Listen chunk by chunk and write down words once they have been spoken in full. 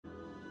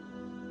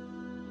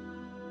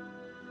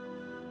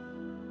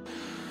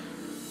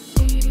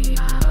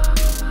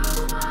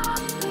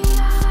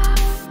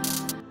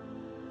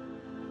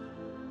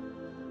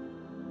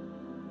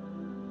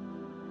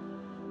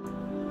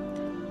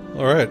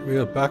Alright, we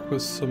are back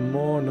with some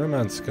more No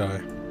Man's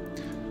Sky.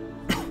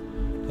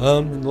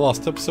 In the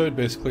last episode,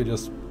 basically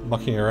just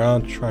mucking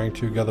around, trying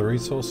to gather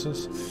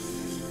resources.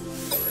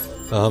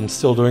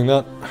 Still doing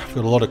that. I've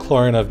got a lot of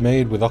chlorine I've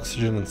made with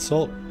oxygen and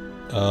salt.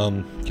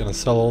 Gonna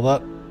sell all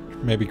that,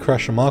 maybe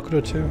crash a market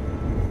or two.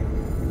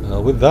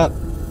 With that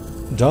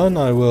done,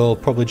 I will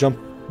probably jump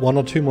 1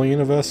 or 2 more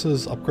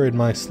universes, upgrade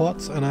my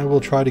slots, and I will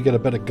try to get a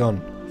better gun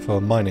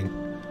for mining.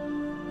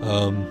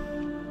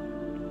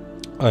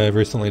 I have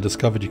recently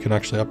discovered you can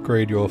actually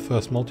upgrade your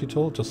first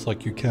multi-tool, just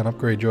like you can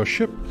upgrade your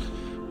ship,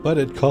 but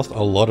it costs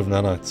a lot of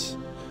nanites.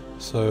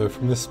 So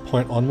from this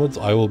point onwards,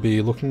 I will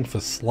be looking for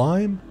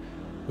slime,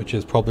 which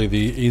is probably the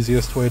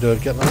easiest way to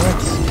get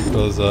nanites,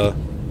 because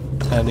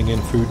handing in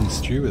food and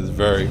stew is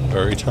very,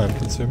 very time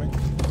consuming.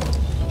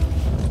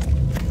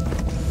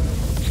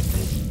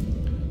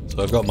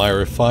 So I've got my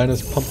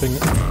refiners pumping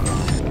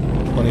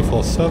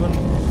 24/7.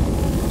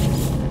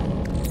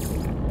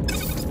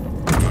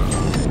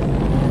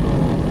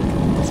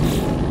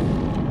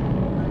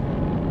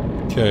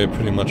 Okay,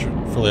 pretty much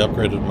fully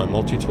upgraded my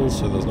multi-tool,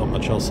 so there's not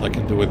much else I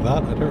can do with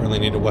that. I don't really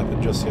need a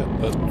weapon just yet,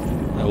 but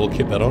I will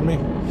keep that on me.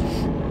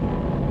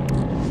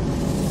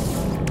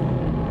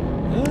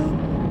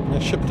 My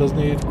ship does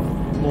need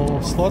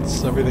more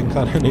slots, everything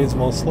kind of needs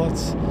more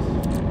slots.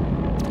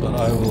 But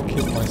I will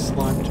keep my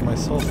slime to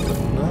myself for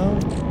now.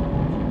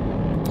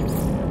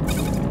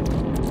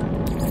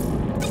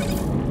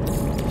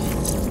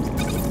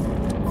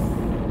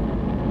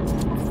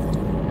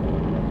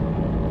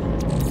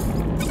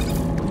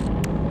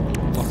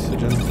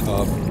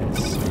 Carbon,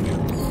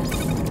 sodium,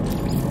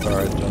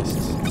 barium dust.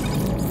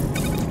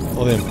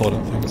 All the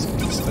important things can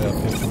just stay up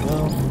here for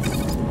now.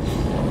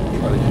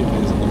 Try to keep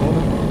these in the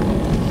water.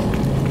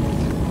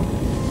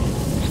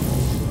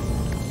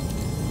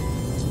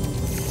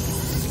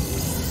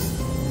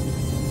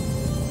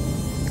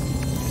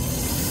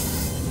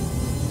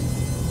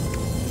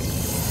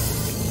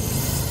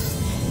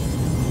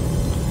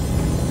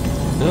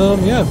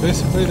 Yeah,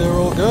 basically they're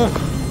all go.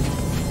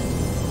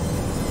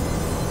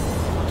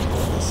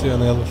 The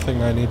only other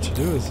thing I need to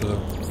do is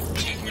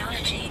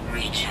technology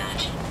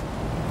recharge.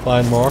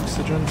 Find more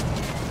oxygen,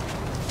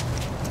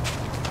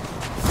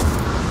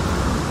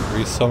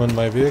 resummon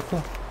my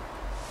vehicle,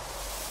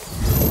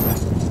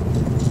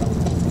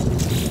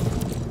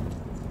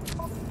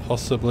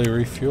 possibly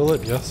refuel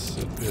it. Yes,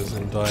 it is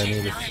in dire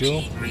need of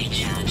fuel.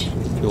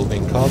 Fuel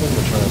being carbon,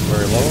 which I am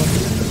very low on.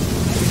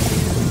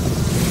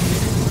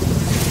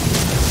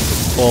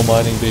 All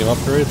mining beam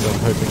upgrades, I'm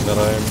hoping that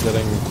I am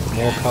getting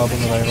more carbon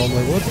than I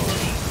normally would.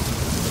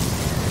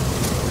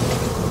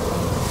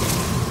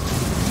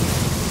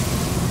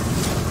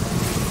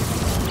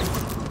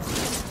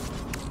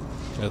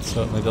 It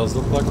certainly does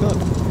look like that.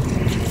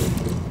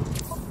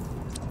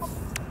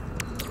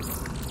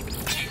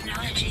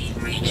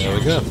 There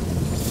we go.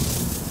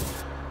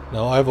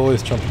 Now I've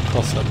always jumped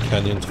across that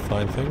canyon to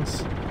find things.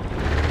 So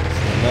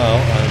now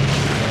I'm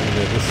going to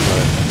go this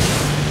way.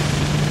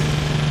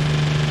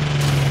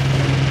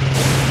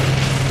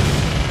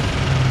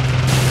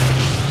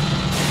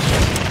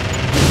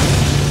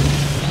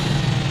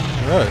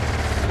 Alright.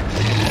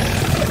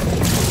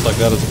 Looks like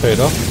that has paid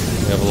off.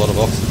 We have a lot of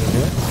oxygen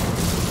here.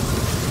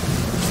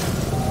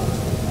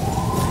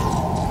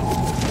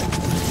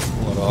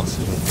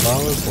 Oxygen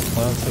flowers, or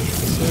plants I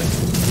should say.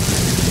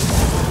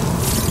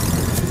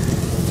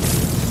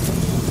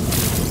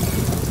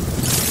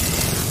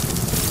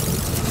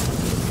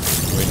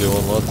 We do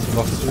want lots of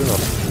oxygen,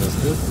 oxygen is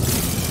good.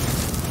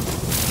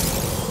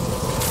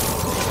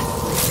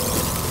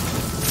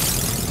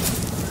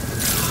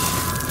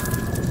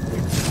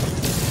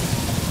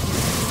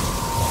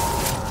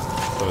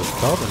 So is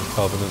carbon,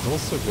 carbon is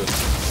also good.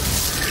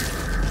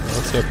 Now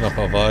let's open up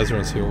our visor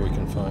and see what we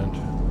can find.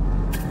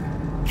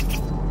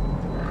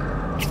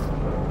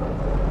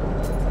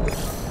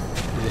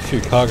 A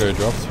few cargo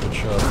drops,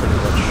 which are pretty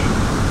much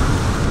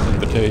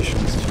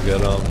invitations to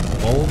get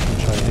mold,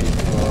 which I need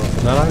for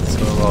nanites,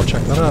 so I'll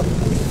check that out.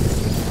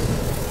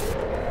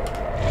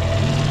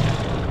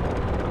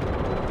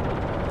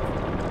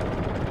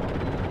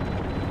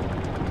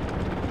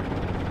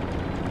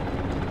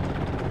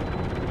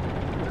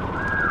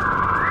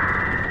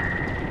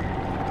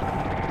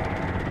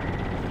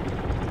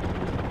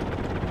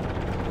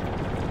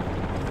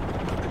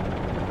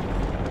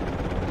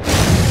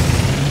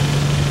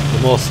 The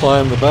more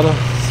slime the better,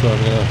 so I'm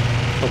going to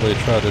probably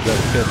try to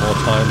dedicate more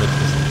time with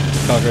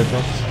just cargo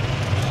drops.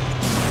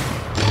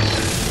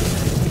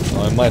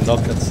 I might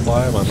not get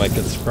slime, I might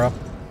get scrap.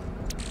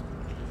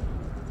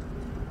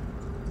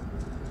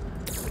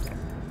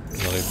 I'm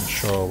not even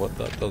sure what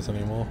that does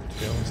anymore, to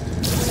be honest.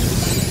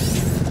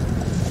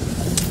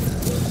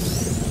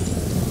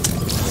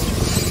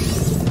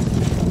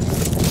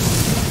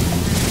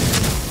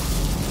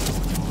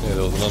 Yeah,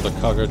 there was another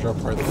cargo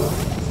drop right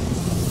there.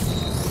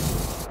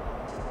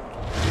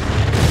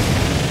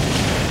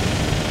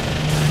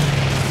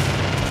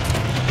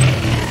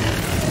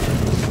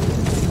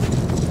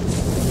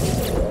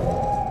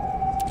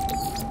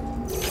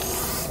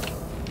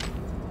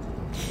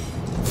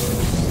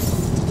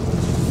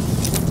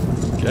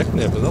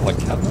 Geknip, is that like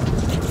catnip?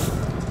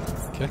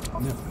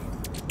 Geknip.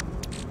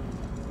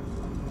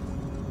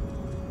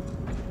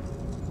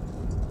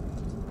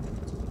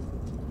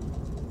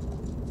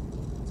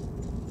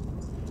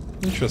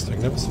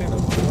 Interesting, never seen it.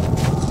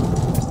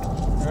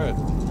 Alright,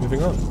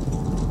 moving on.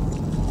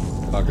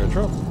 Cargo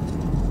drop.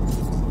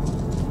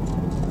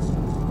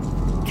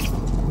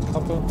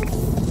 Copper.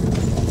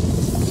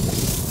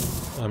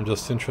 I'm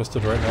just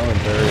interested right now in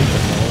various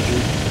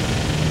technology.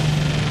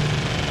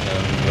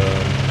 And,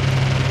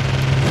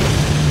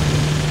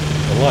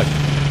 I like.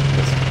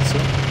 Yes, so.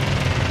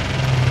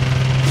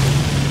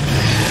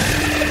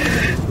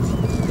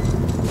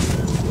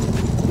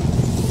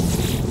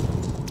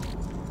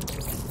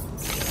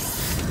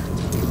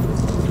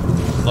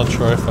 Not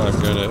sure if I'm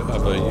going to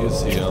ever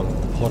use the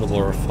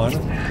portable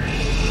refiner.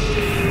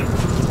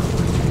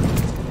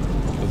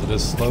 Because it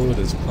is slow, it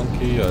is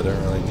clunky, I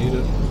don't really need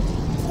it.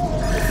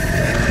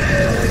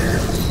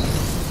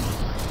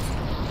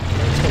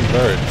 It's been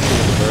buried, it's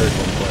been buried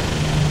one point.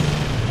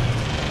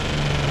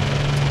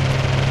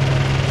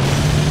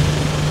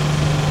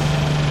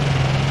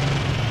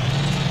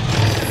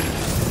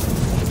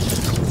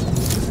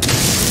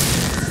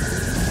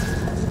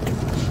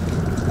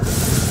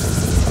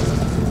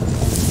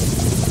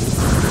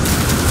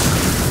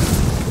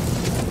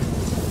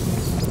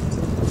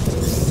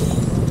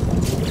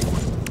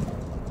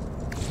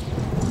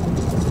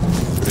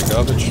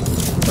 Garbage.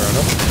 Fair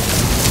enough.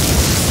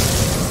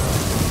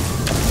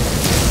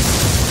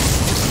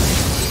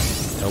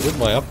 Now with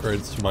my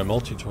upgrades to my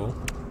multi-tool,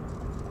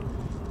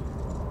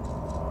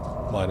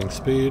 mining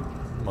speed,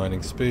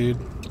 mining speed,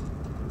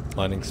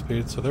 mining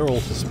speed, so they're all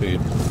to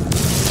speed. I'm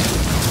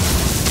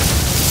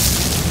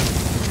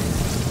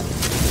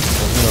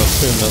going to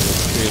assume that the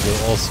speed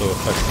will also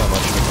affect how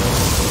much I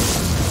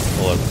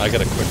go. Well, I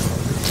get a quick one.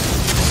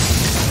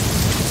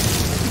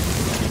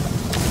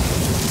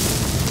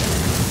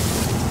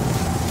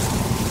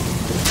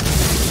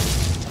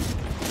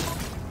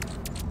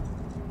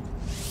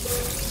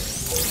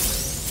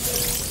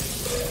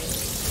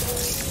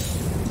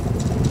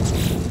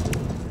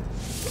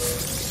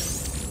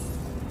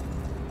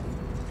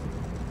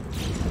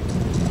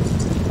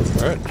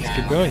 Alright, let's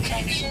keep going.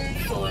 Protection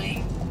falling.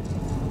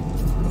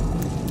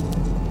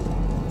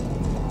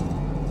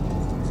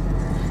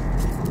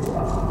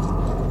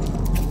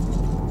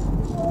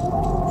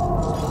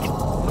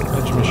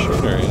 Edge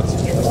machinery, that's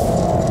interesting.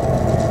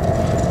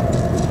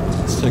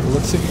 Let's take a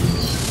look-see.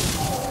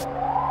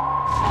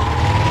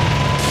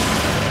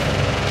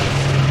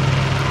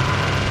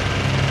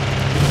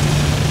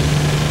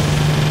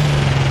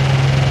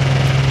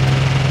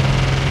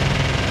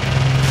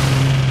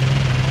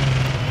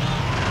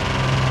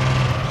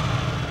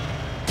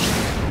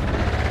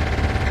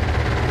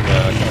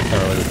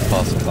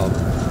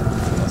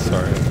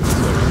 Sorry.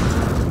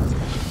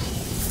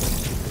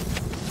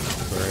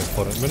 Very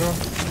important mineral.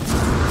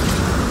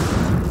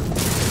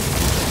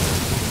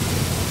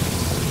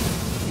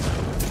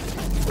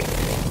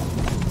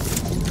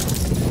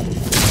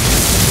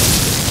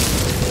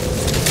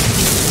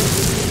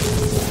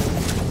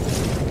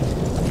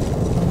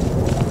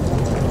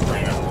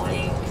 Weather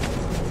warning.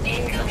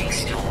 Incoming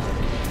storm.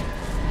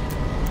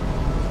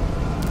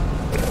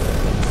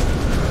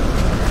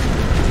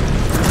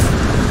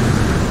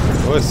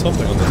 Always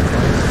something on this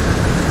planet.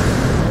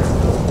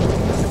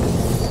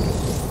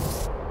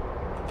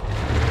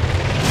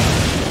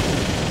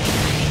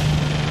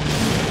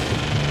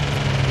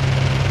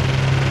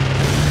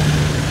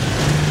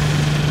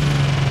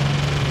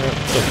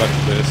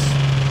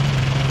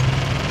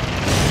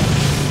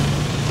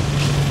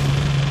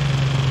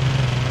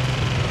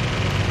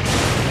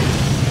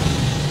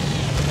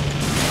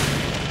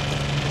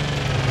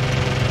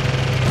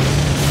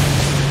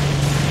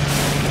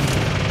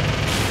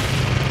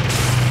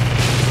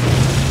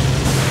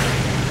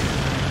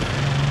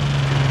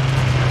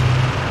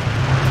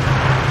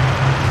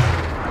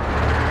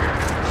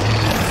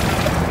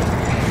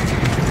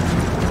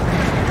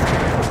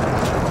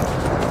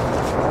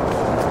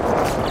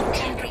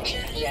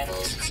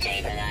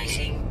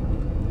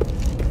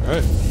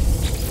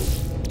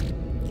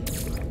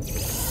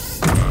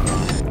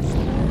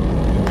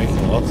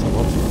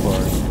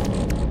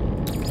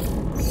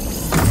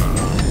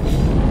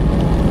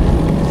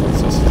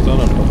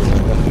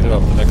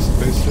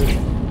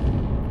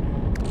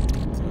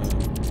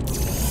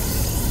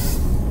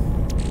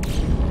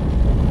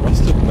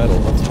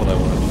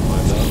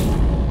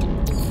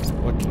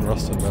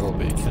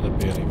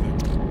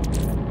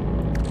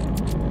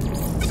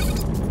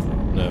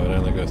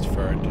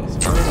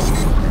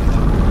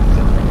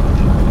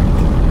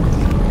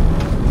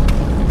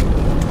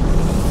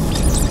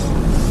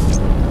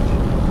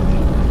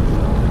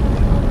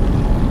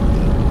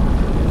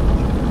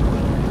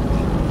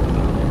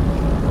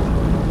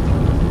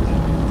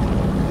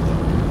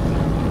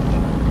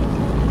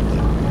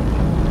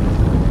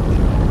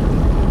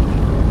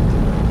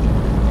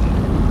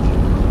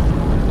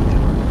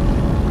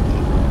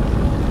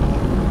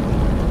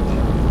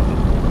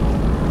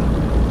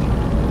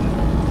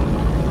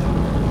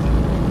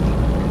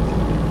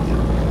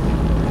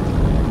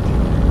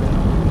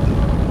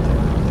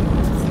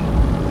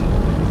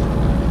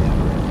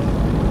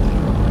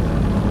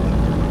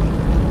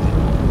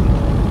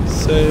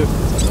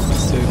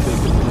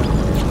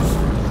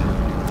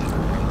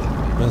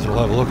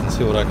 Let's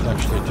see what I can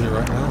actually do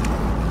right now.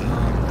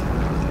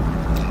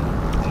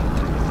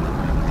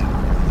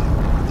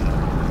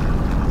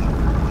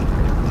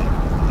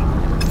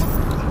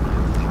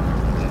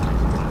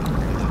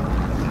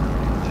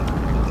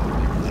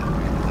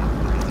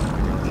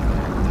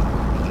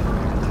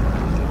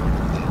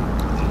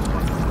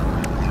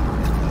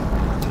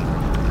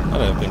 I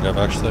don't think I've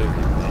actually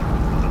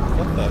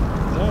got that.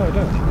 No, I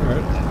don't.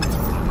 Alright.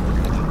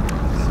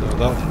 So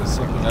that is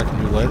something I can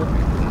do later.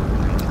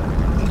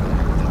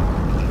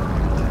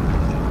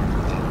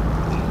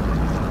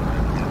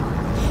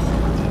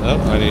 That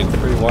I need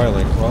 3 wiring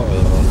rings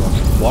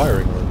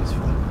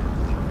for.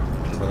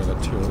 I've only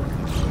got 2 of them.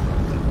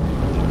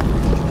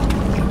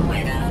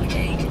 Weather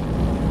update.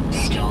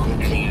 Storm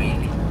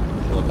clearing.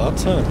 Well, about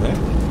time, eh?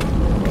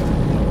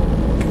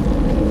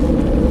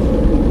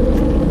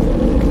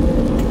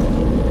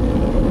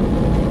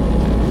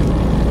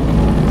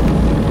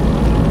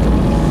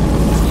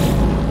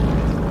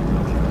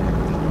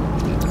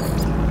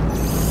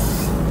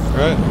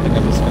 Alright, I think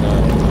I'm just gonna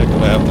take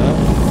what I have now.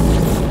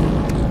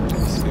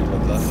 See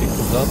what that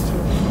equals up to.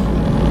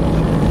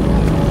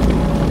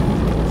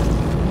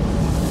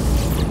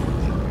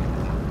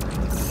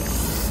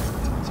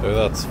 So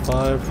that's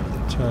 5,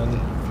 10,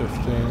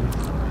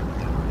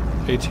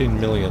 15, 18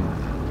 million.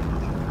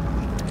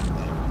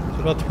 It's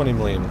about 20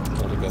 million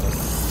altogether.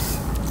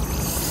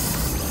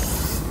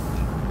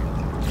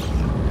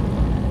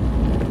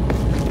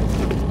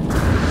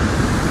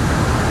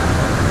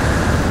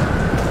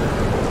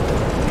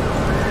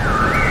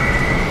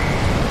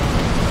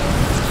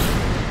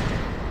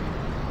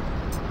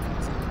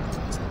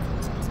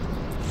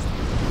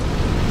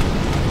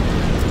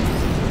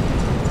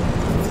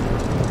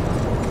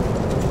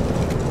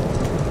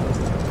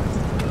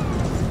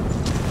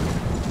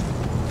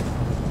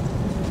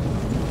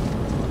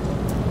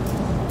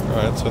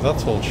 Alright, so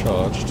that's all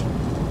charged.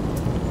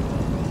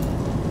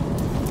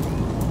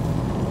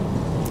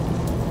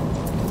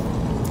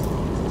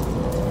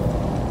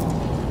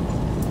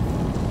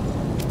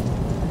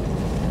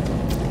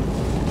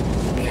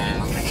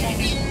 Thermal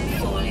protection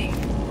falling.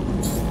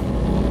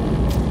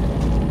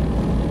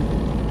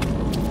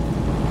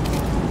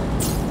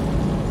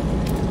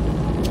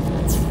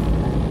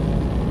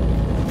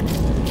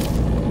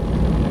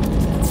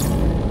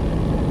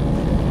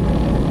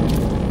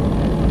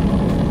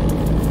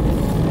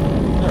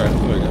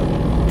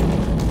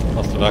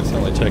 I've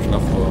accidentally taken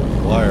off a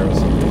wire or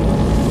something.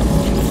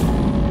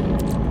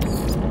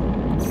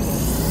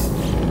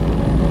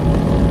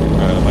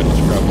 Alright, I might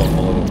just grab one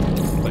more little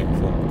thing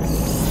for.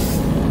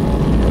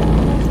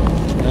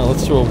 Now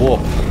let's do a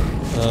warp.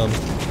 I'm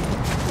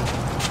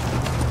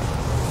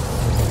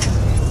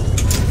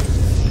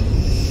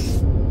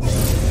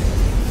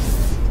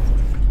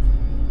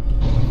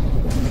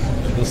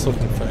just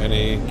looking for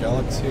any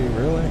galaxy,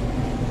 really?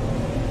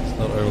 It's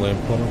not overly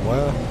important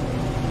where.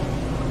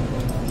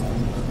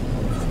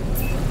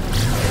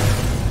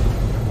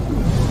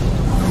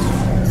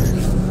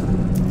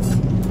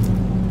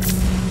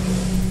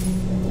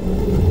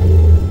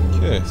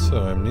 So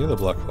I'm near the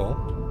black hole.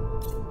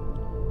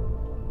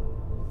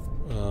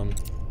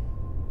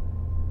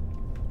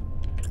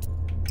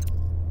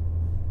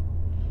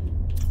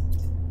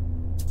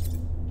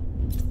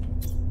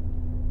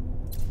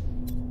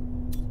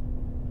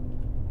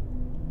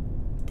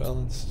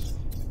 Balanced.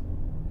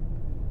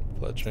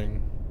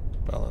 Fletching.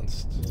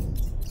 Balanced.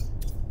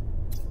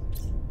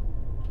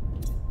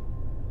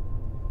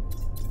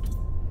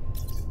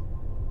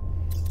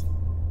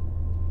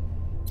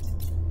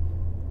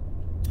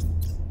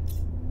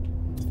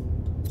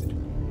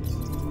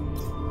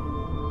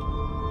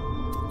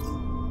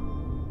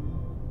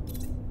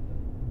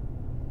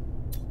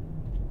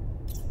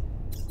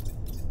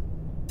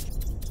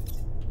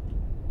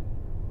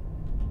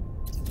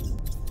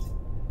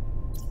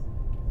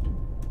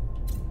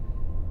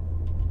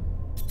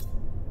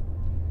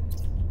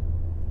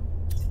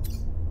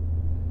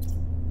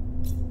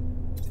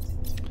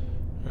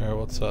 Alright,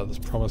 what's that? That's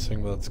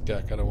promising, but that's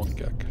GAC. I don't want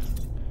GAC.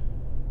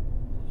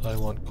 I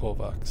want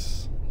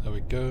Korvax. There we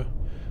go.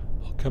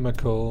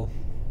 Alchemical.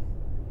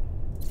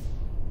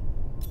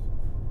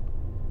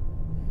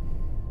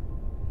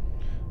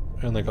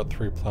 I only got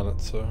 3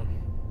 planets, so.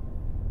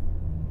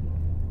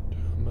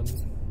 German.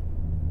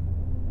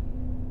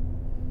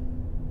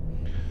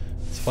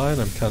 It's fine,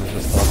 I'm kind of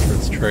just after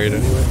its trade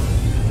anyway.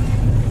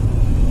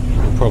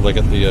 We'll probably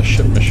get the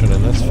ship mission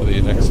in this for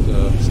the next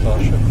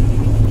starship.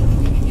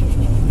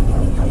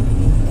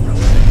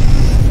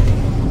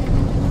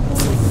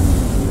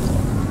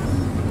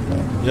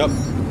 Yep.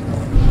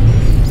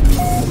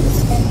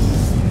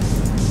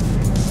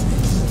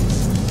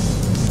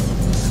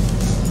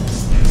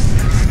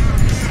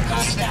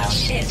 Hostile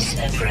ships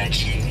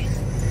approaching.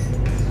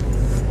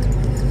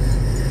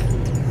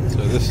 So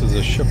this is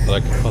a ship that I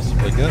could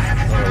possibly get.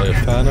 Not really a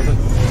fan of it.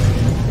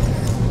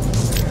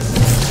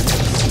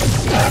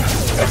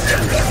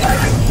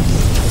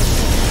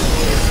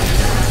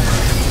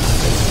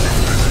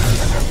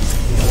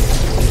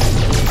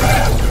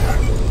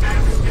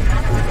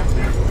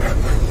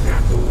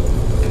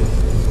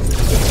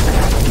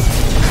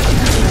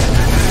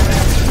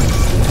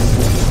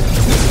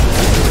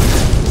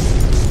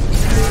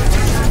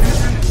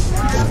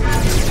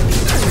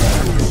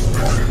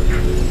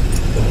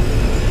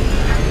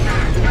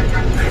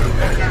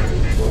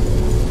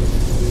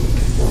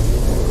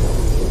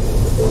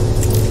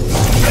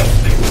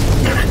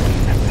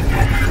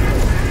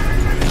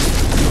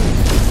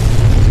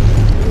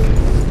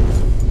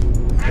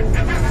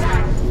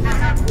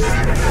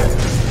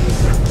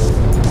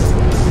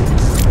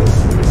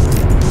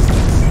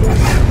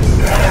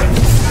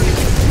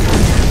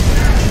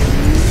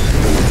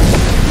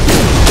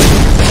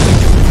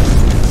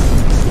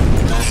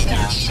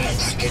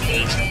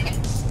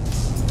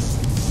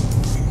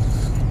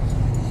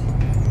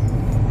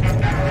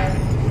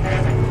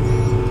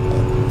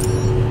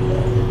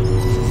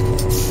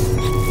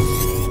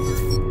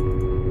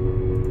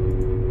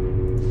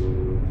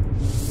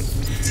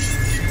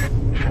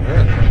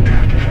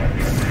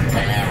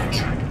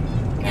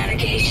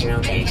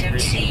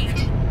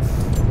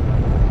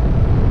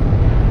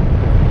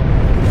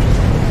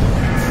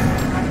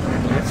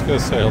 go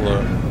say hello,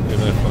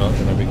 even if we're not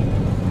going to be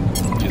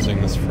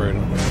using this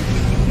freedom.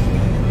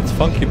 It's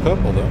funky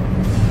purple though.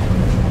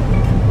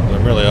 And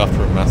I'm really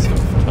after a massive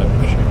type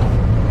machine.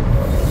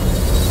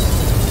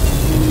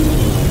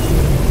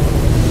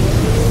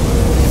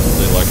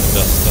 Really like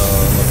Death Star.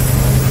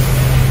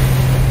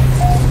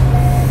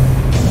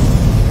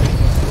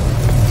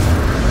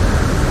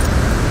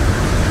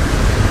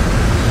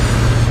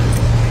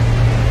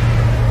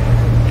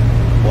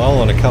 While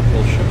on a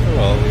capital shipper,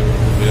 I'll be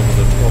able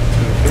to talk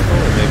to people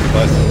and maybe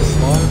buy some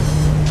slides.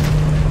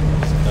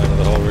 That's kind of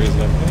the whole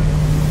reason I'm here.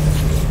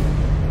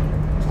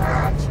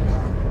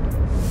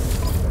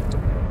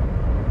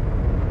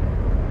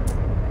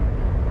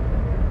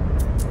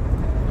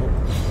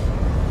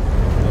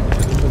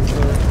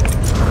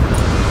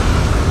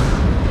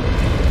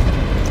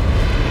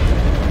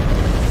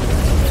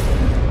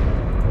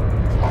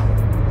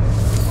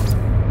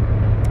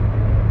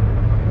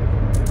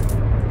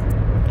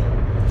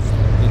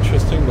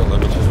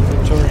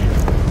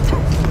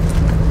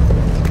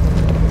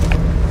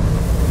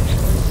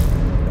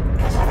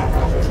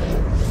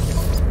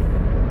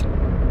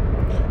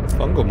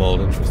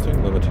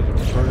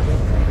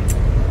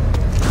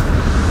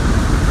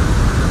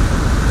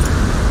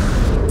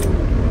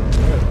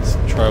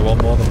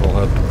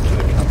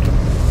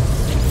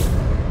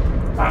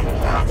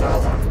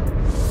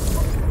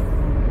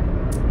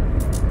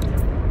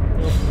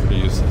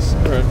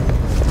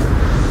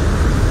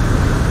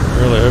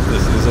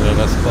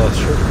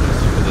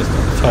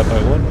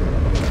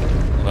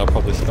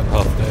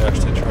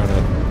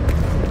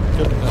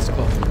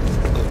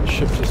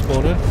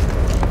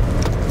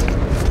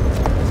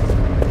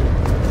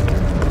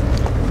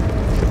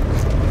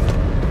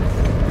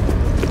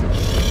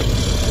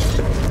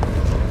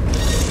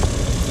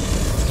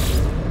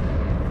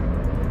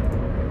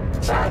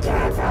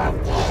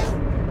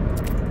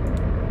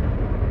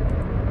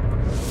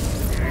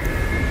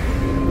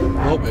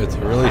 It's a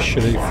really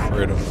shitty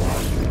freedom.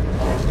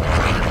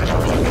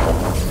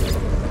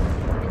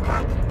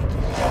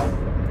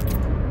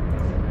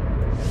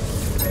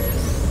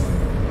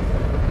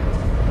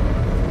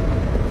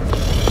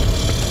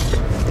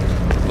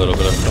 A little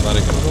bit of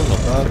chromatic cover,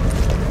 not bad.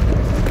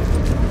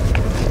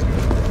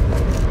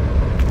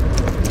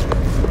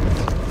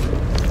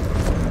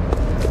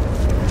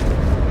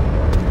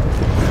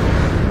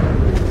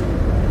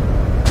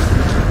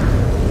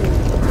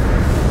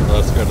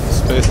 Let's go to the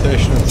space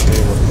station and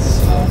see what's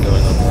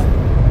going on there.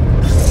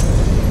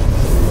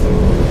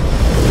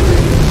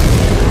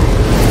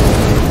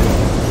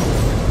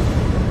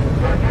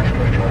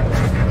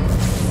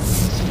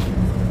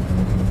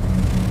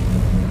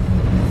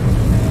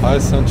 High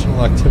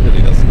sentinel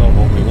activity, that's not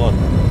what we want.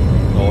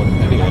 Not what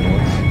anyone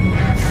wants.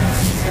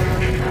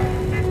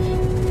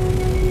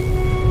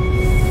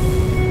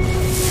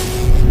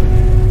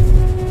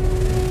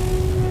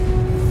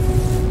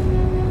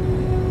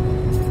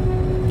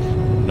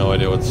 No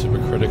idea what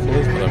supercritical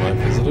is, but I might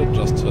visit it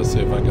just to see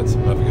if I can get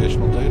some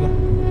navigational data.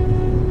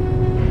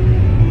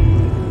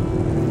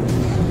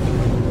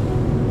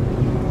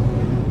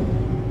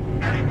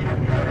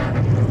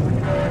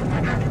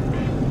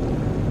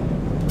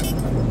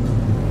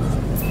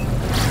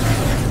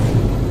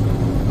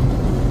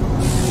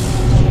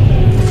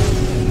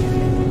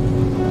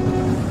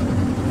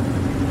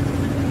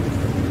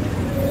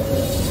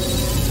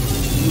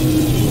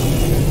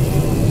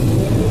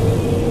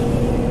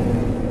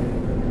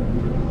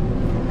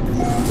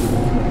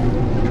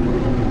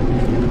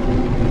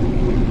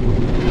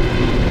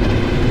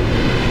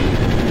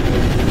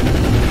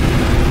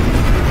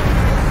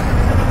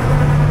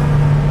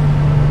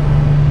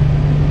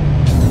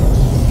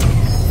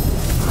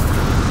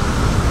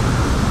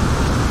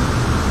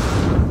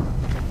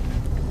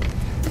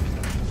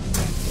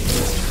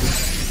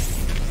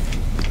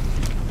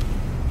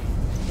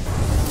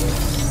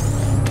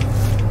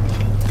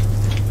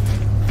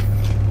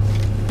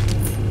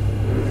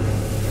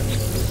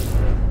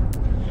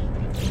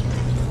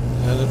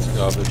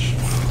 Garbage.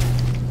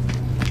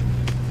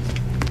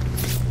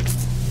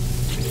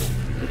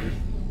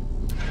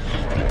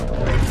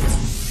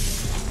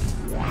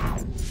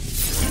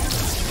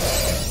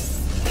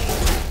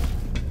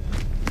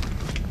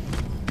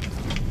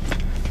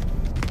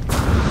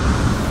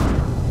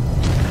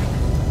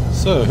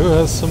 So, who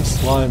has some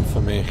slime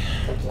for me?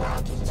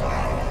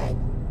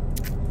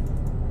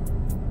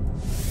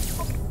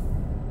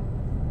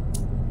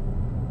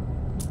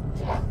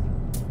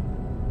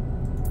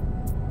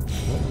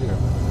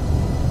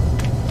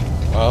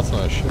 Wow, that's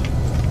nice shit.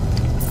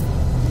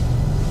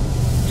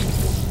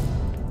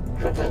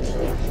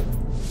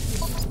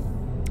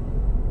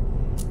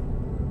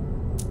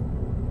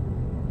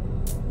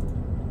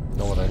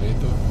 Know what I need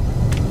though?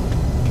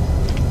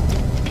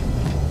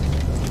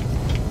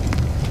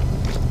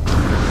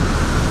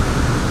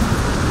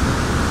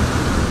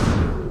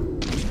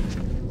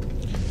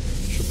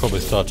 Should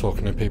probably start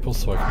talking to people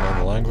so I can learn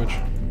the language.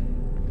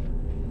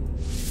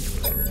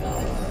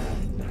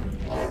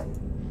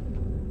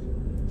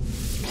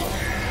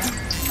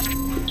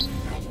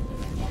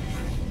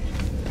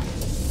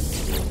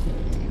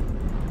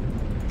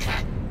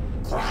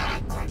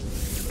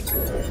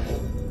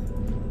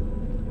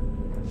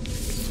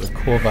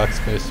 Korvax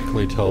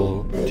basically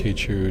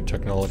teach you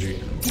technology,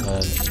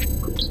 and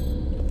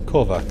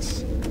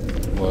Korvax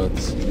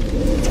words.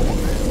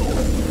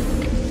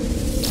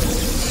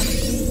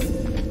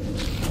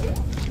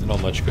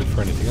 Not much good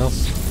for anything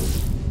else.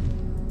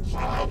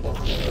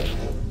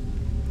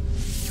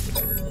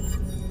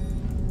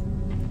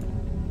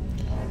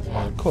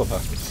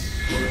 Korvax.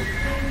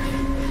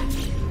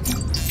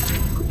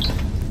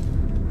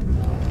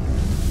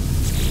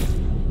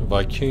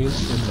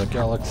 Vikings in the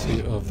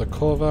galaxy of the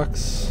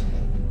Korvax.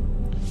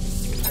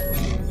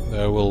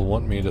 They will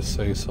want me to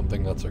say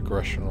something that's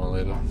aggression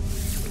related.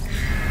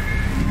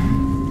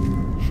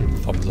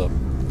 Thumbs up.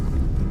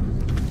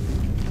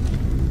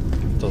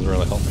 Doesn't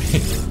really help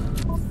me.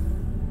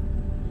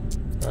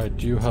 Alright,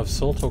 do you have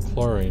salt or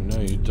chlorine? No,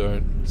 you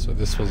don't. So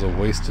this was a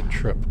wasted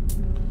trip.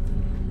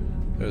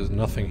 There's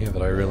nothing here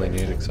that I really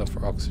need except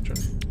for oxygen.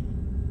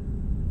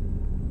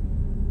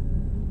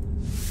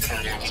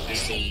 Product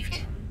received.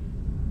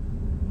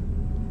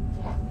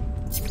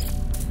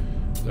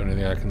 Is there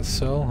anything I can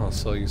sell? I'll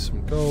sell you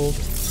some gold.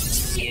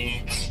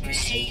 Units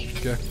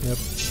received. Geknip.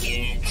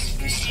 Units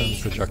And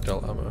received.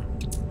 projectile ammo.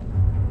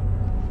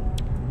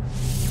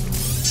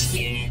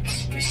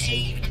 Units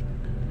received.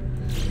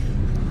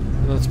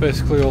 And that's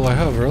basically all I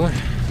have, really.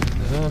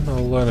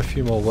 I'll learn a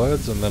few more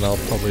words and then I'll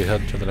probably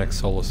head to the next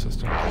solar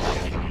system.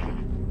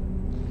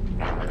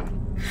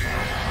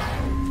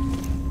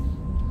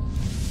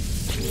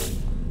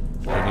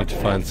 I need to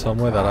find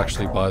somewhere that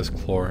actually buys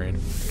chlorine.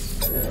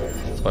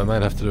 So I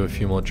might have to do a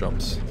few more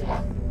jumps.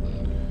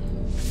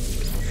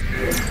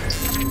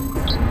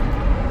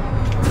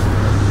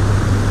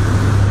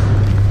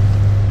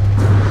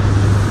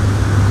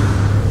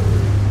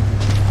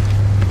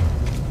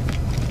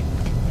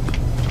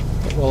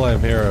 But while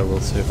I'm here, I will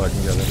see if I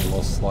can get any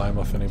more slime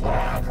off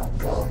anybody.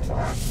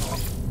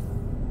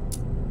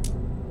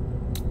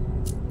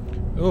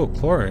 Oh,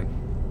 chlorine.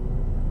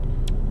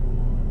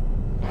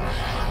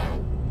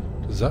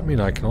 Does that mean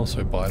I can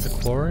also buy the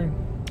chlorine?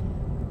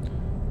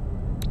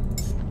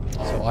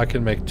 So I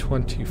can make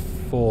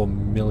 24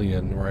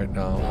 million right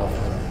now off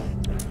of it.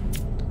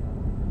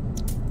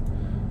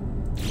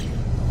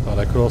 But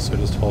I could also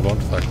just hold on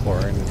to that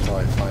chlorine until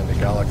I find a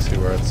galaxy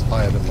where it's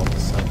higher than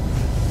 1%.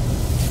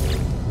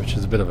 Which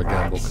is a bit of a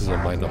gamble because there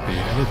might not be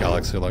any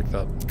galaxy like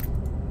that.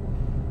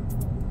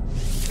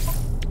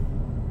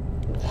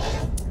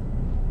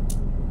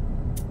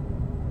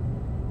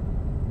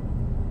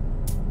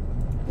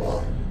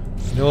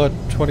 You know what?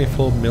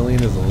 24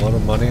 million is a lot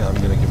of money. I'm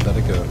gonna give that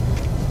a go.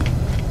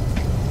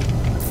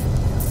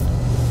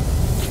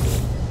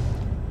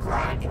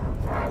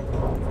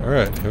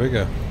 Alright, here we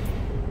go.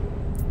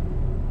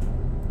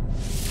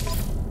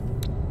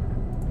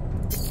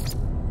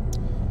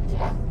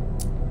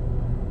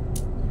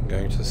 I'm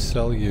going to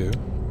sell you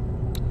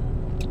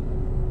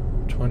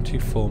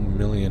 $24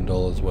 million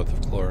worth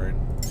of chlorine.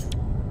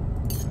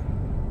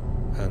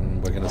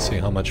 And we're going to see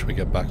how much we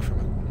get back from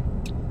it.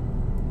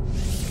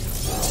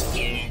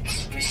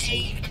 Units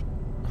received.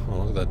 Oh,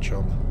 look at that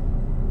jump.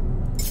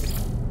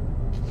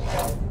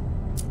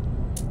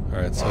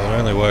 Alright, so it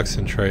only works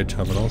in trade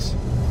terminals.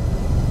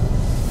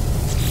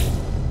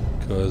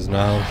 Because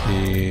now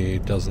he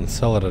doesn't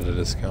sell it at a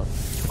discount.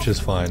 Which is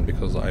fine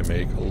because I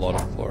make a lot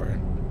of chlorine.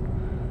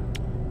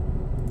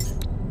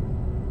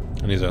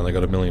 And he's only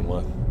got $1 million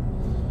worth.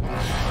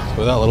 So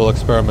with that little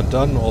experiment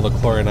done, all the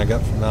chlorine I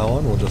get from now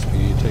on will just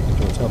be taken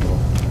to a terminal.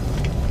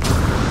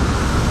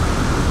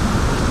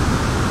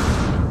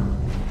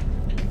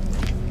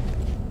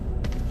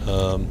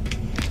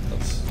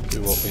 Let's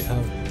do what we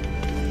have.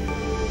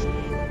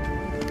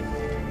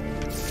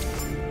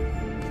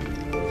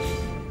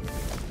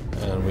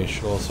 And we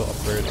should also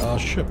upgrade our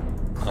ship.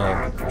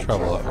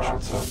 Traveler, I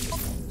should say.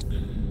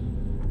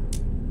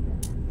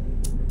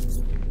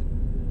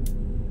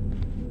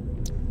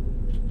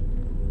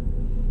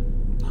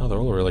 Oh, they're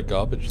all really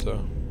garbage,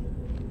 though.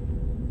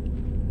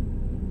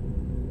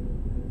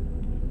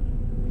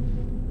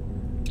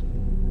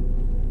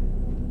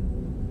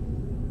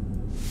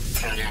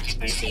 Product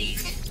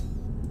received.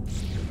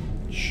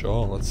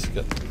 Sure, let's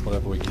get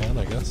whatever we can,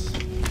 I guess.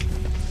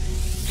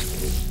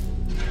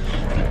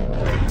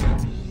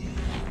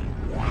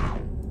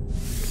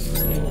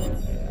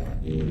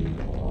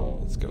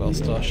 Let's give our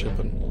starship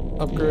an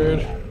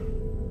upgrade.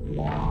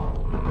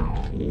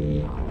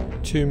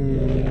 2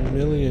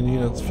 million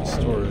units for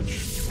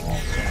storage.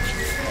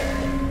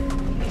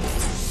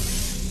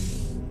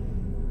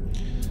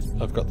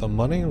 I've got the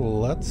money,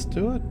 let's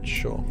do it,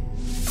 sure.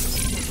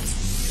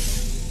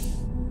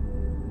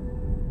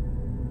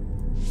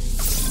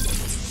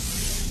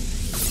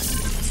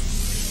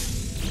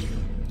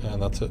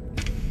 And that's it.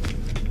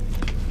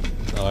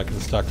 Now I can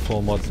stack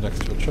 4 mods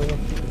next to each other.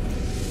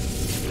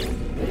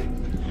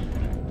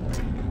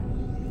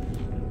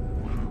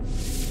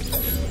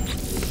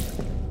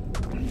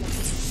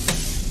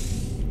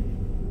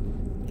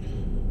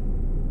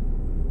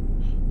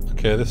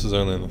 Okay, this is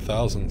only in the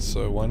thousands,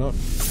 so why not?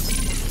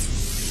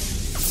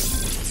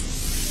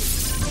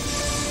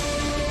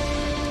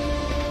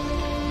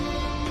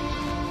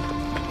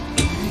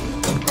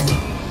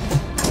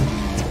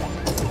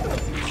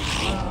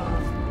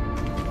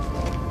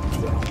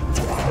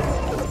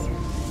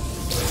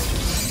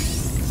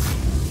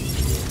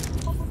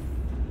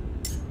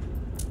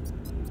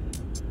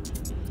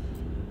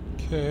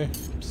 Okay,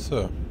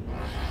 so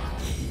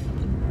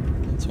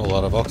that's a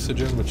lot of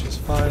oxygen, which is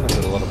fine. I've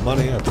got a lot of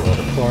money, I've got a lot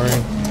of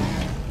chlorine.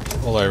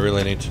 All I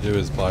really need to do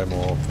is buy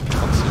more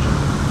oxygen.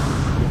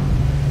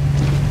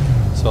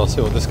 So I'll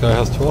see what this guy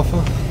has to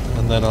offer,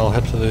 and then I'll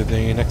head to the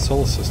next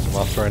solar system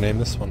after I name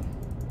this one.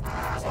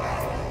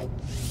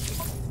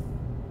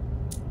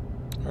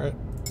 Alright.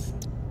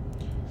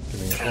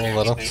 Give me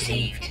all that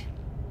oxygen.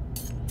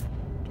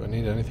 Do I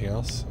need anything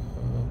else?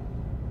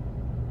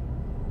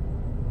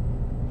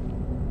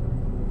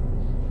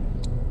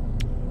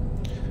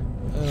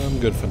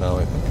 I'm good for now,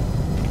 I think.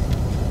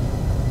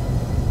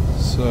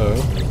 So,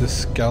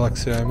 this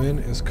galaxy I'm in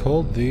is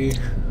called the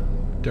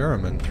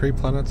Deraman, 3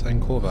 planets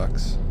and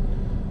Korvax.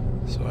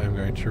 So I'm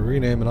going to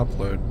rename and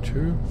upload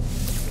to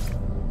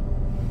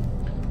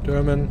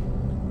Deraman,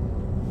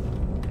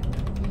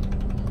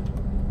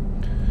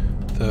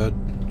 3rd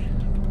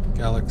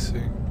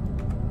galaxy.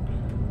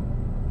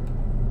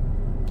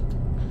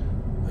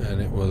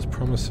 And it was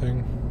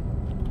promising,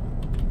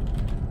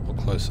 or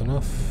close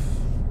enough.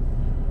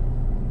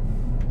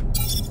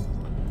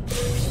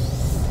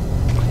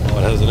 Well,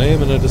 it has a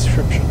name and a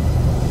description. So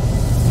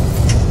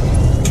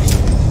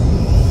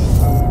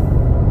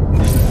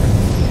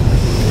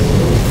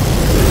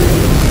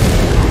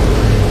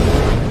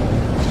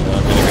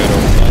I'm going to go to a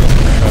planet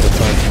and try to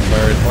find some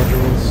buried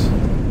modules.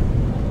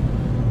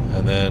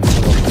 And then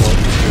teleport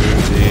to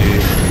the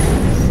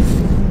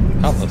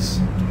Atlas.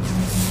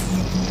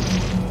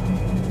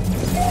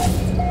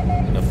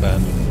 An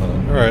abandoned planet.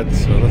 Alright,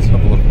 so let's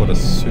have a look what a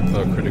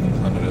supercritical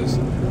planet is.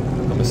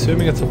 I'm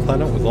assuming it's a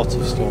planet with lots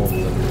of storms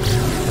and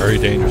very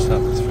dangerous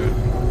atmosphere.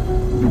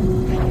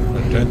 I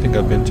don't think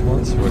I've been to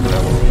one, so we're gonna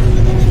have a look.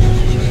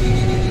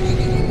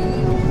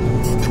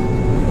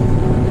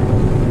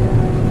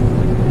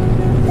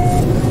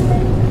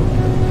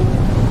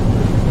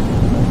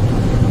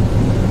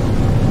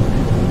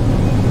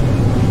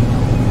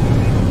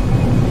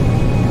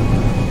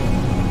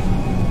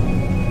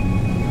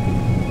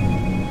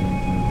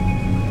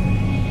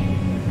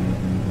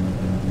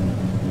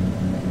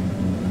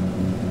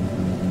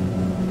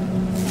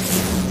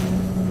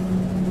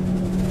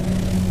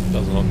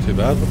 Doesn't look too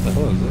bad. What the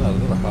hell is that?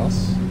 Is that a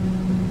house?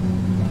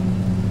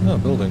 No,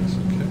 buildings.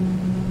 Okay.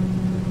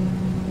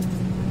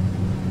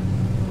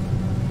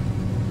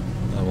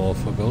 I'm all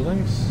for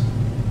buildings.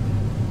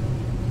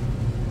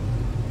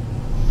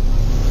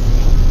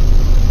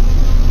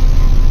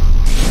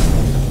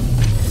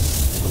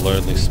 A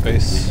lonely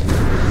space.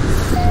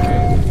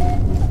 Okay.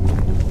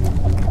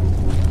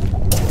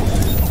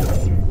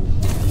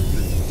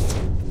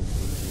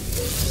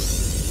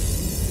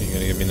 Are you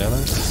gonna give me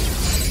nanos?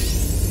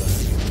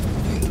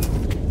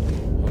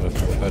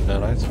 Preferred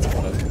nanites, but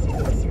whatever.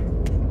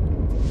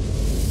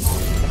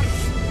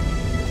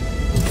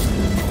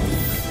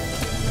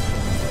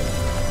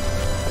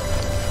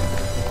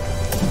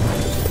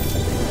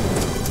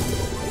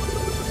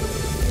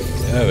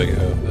 There we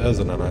go, there's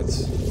the nanites.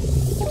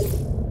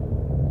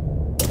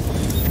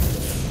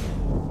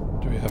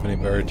 Do we have any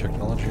buried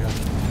technology here?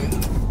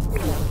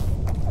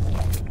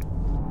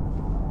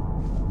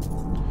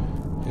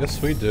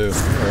 Yes, we do. Alright,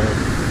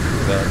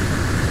 look at that.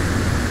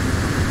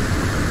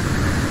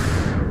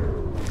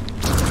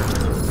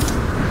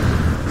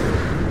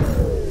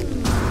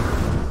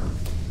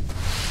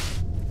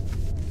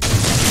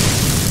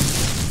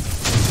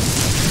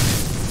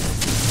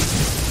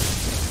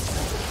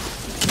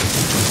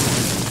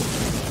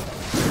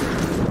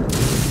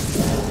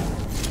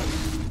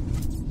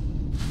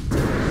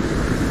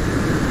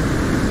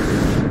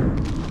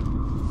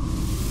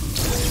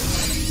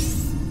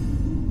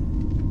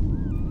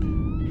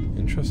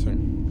 Interesting.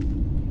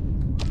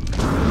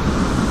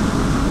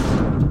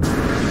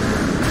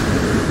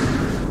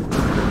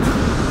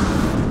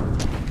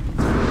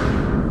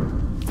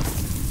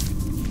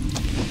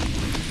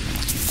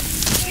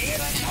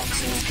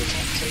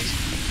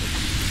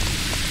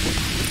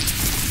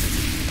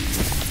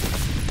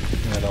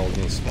 And I'll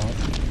do a spot.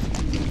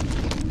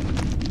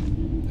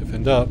 If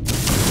in doubt.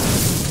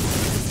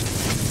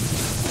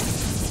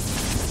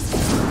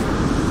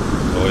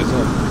 Always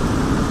up.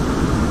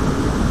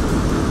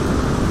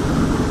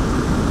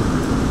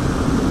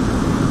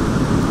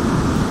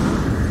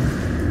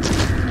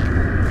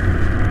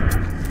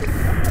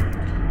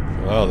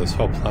 Wow, this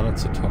whole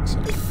planet's a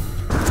toxin.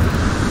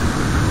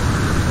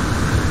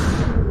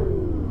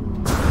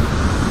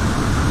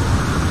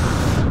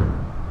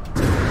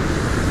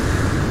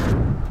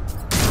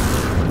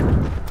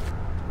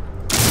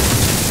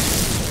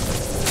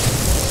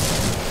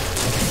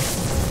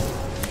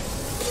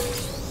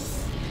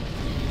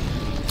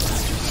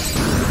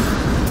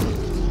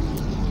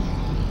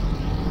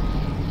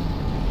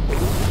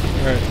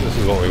 Alright, this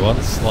is what we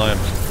want, slime.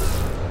 So,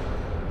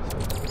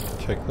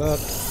 take that.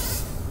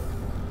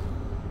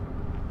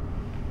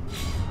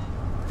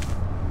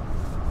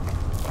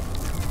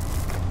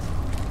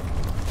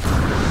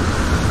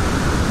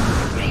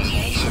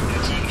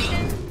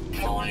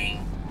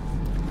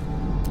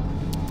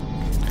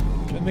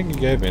 I don't think he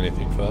gave me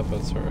anything for that,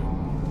 but it's alright.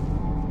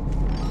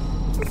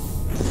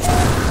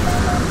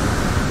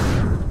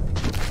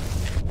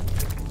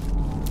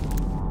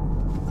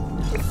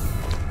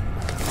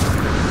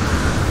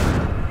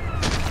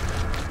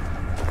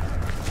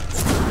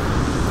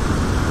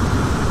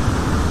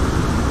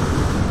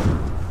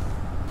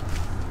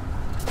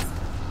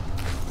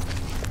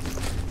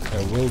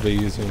 I will be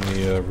using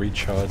the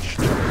recharge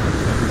very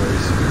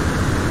soon.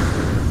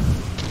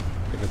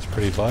 I think it's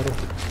pretty vital.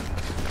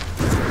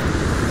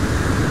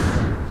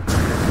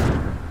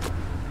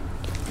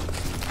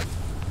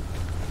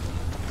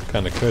 It's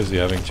kind of cozy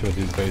having two of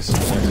these bases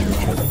next to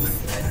each other.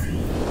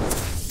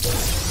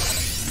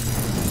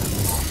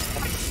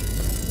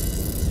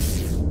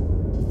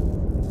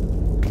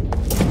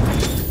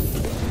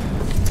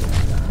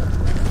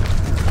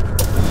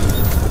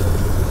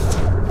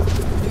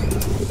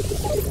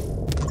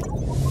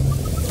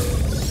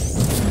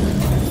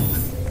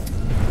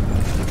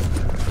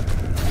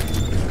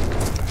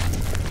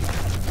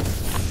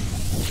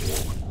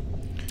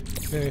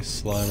 Okay,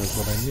 slime is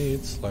what I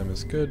need. Slime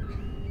is good.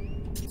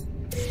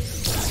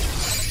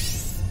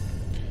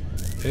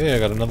 Hey, I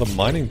got another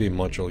mining beam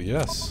module,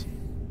 yes.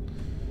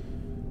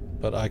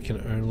 But I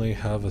can only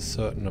have a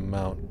certain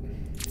amount.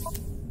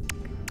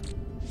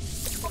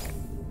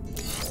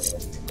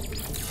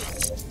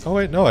 Oh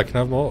wait, no, I can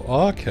have more.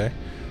 Oh, okay.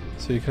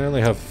 So you can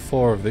only have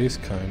 4 of these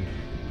kind.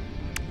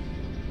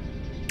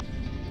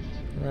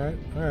 Alright,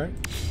 alright.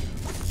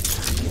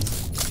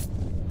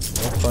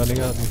 Well,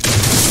 finding out.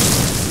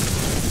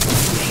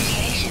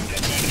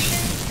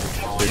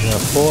 So you can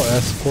have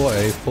 4S,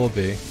 4A, 4B,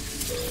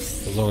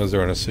 as long as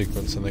they're in a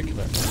sequence and they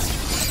connect.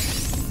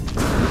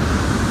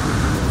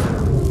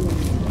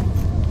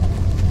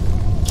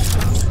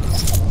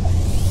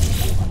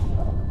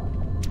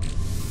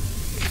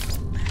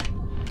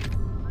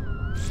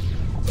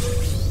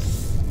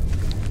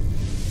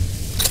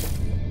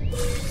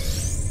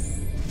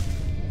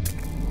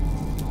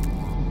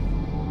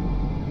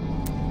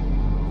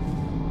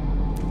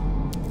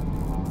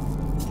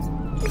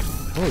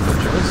 Oh, good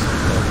choice.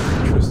 Oh,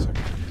 interesting.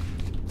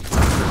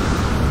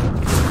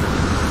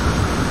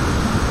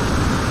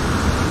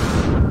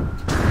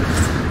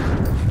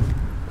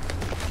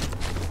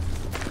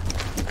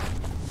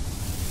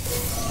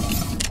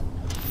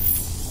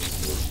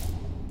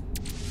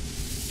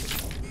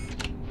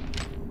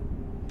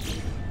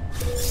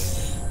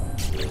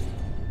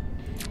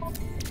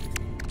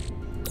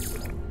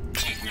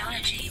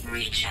 Technology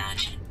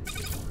recharge.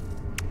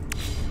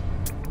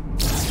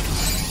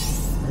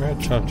 Alright,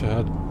 time to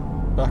head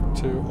back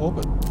to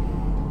orbit.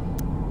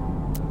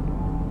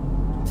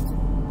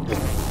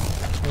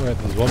 Alright,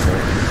 there's one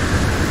more.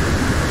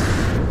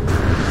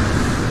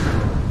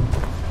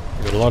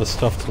 I've got a lot of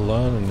stuff to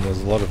learn and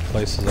there's a lot of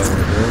places I want to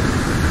build.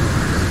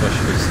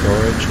 Especially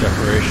storage,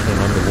 decoration and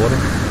underwater.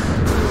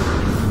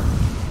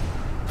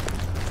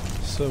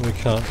 So we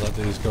can't let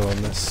these go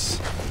on this.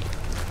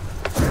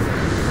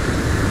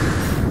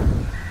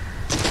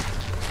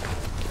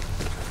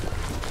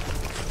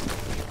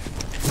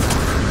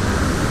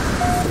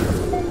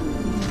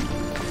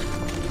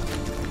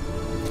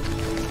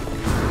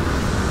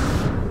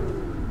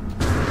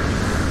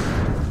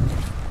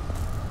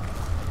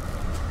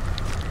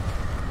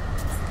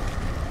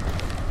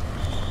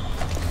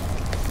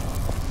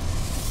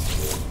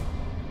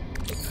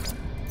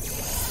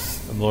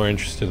 I'm more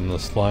interested in the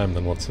slime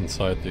than what's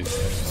inside these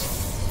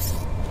things.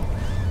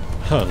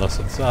 Unless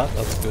it's that,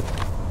 that's good.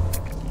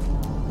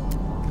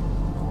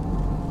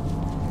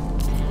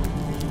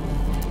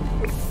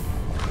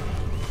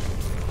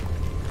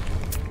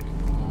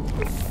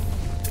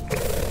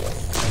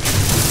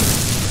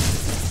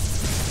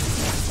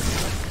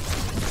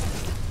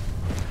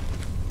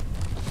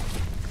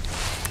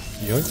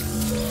 Yoink.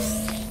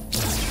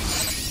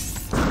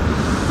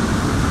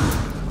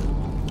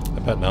 I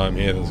bet now I'm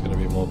here there's going to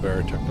be more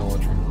buried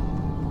technology.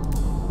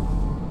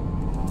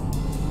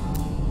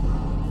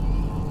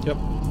 Yep.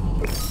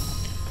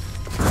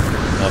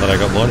 Now that I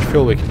got launch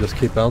fuel, we can just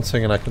keep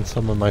bouncing and I can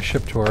summon my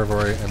ship to wherever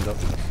I end up.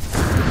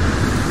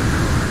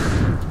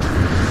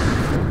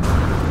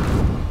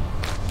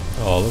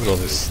 Oh, look at all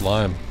this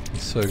slime.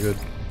 It's so good.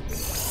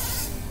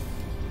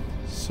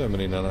 So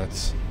many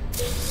nanites.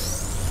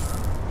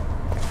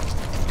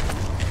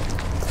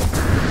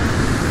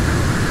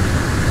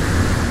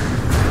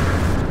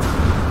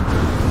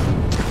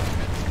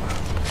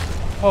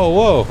 Oh,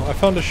 whoa, I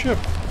found a ship.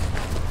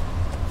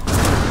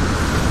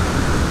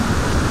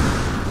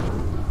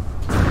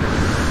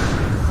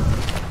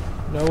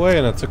 No way,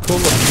 and it's a cool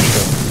looking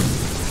ship.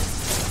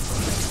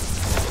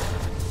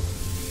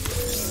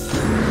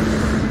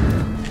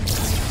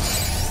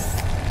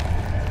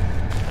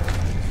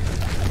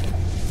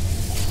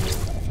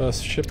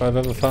 First ship I've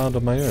ever found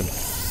on my own.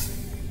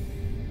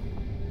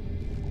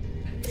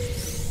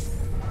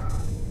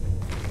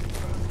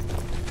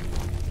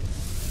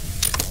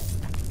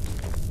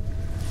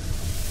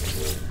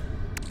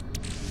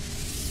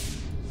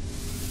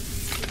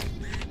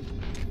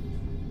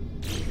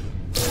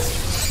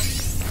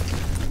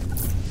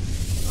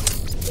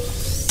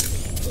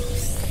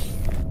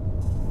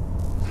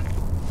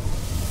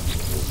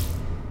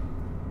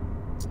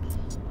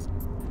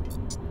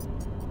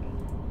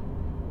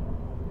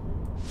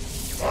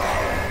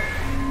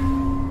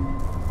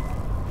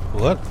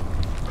 What?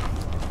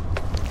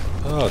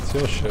 Oh, it's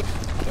your ship.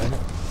 Dang it.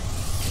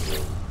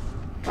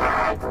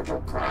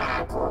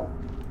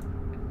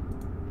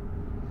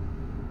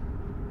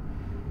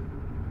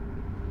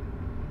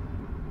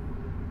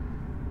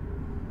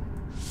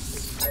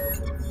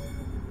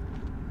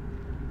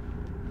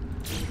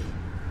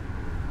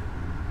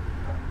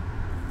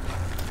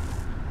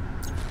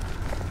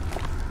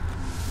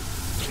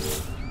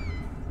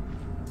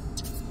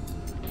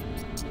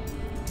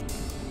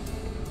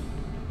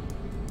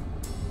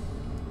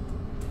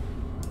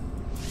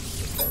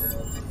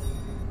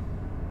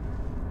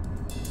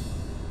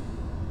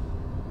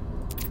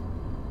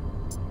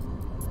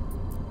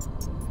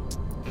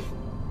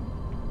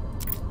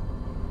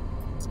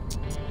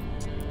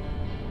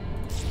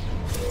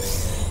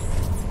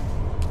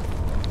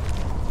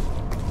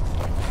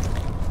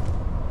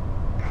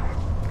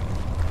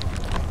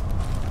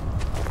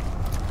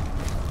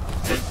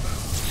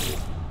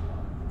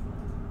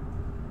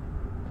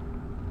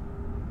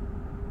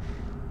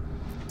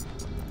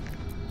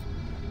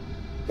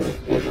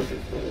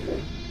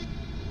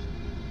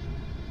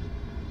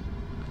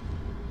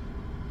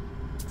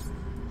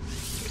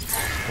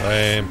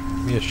 Lame.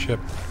 Give me a ship.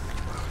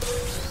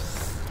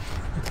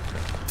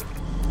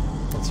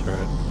 That's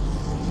right.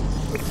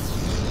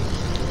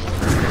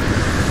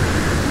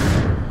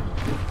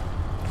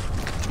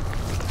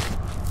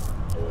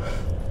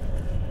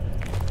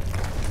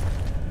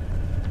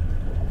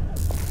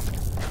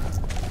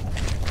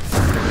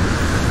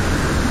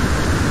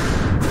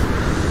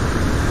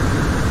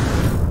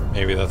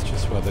 Maybe that's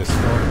just where they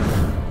spawn.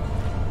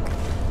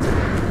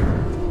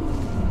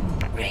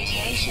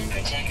 Radiation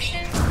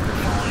protection.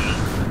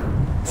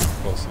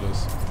 Of course it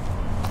is.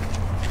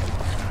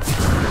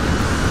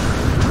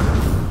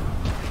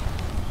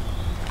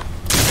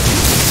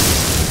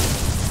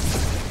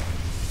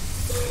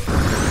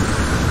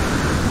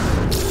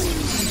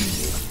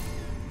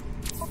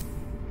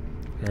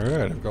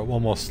 Alright, I've got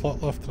one more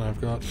slot left and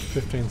I've got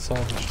 15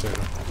 salvage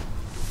data.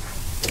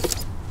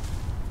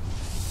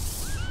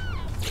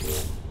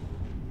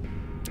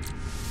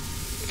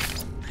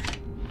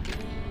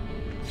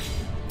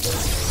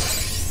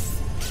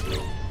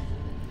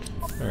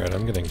 Alright,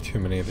 I'm getting too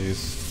many of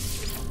these.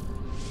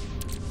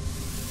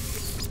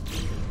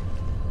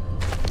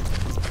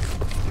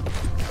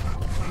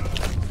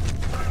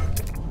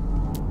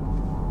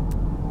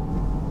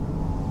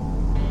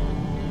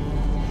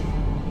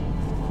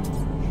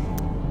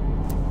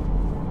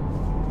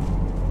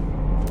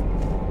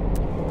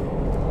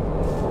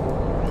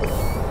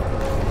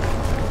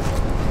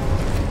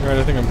 Alright,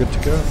 I think I'm good to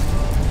go.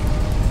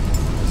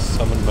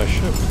 Summon my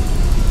ship.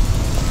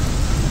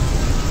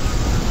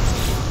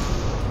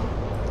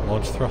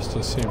 Launch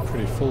thrusters seem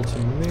pretty full to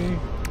me.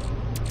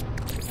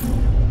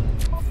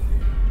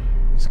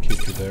 Let's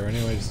keep you there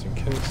anyway, just in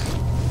case.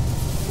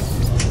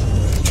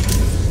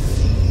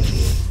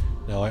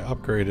 Now I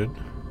upgraded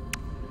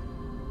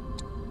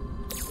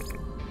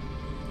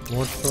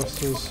launch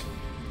thrusters,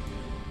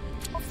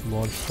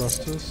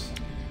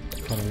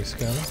 economy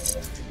scanner.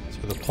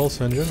 So the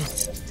pulse engine,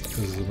 this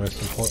is the most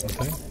important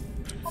thing.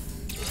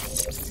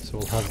 So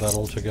we'll have that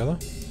all together.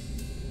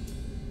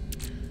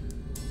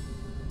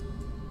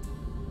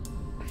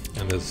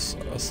 And there's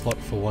a slot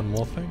for one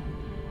more thing.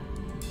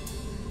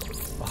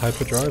 A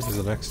hyperdrive is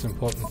the next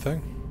important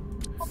thing.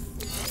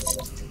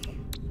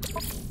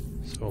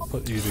 So I'll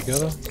put you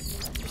together.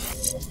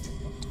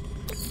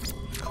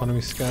 Economy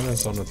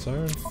scanner's on its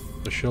own.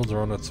 The shields are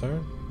on its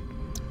own.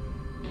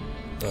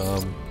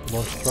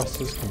 Launch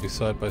thrusters can be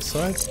side by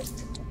side.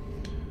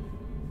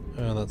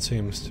 And that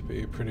seems to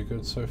be pretty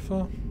good so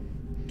far.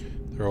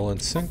 They're all in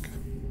sync.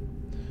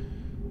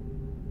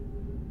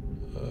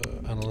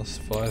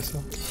 Analyst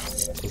visor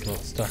does not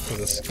stack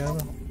with a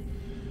scanner.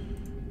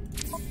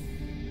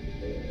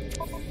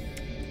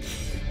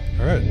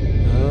 Alright,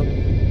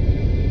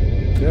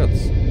 yeah,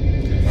 let's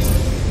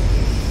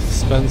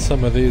spend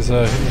some of these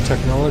hidden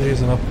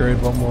technologies and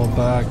upgrade one more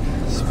bag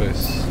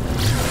space.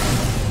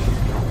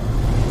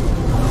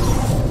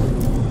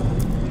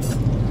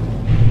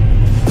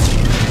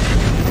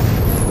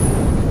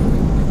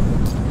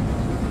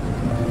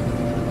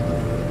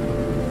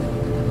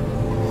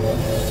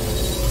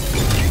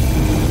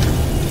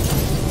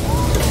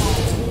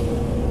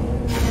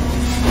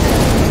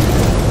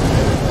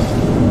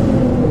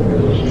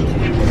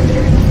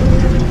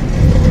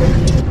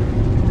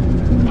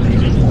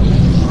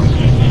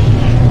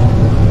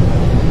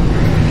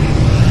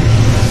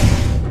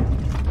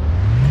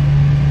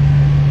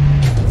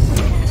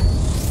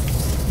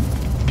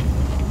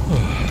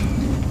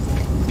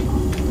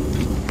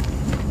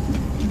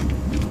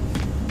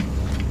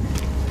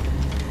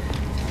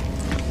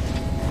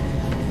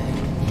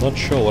 Not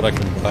sure what I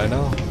can buy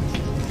now.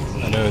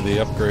 I know the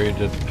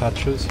upgraded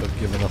patches have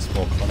given us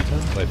more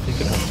content, but I think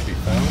it has to be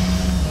found.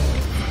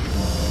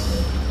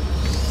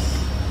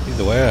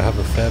 Either way, I have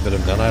a fair bit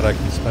of nanite I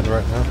can spend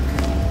right now.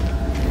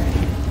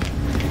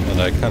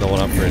 And I kind of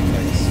want to upgrade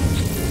things.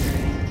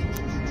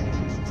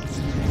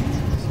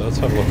 So let's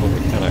have a look what we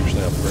can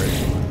actually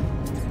upgrade.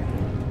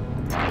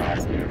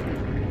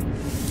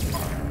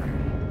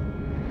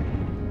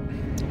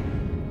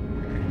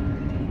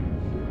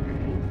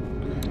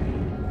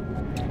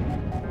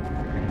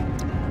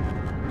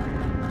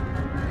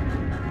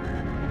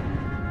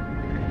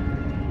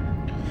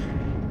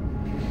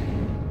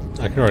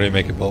 I can already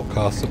make a bolt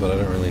caster, but I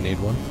don't really need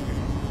one.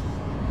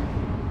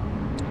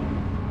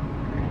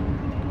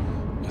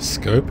 A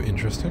scope,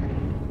 interesting.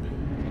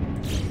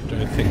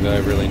 Don't think that I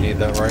really need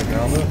that right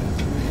now though.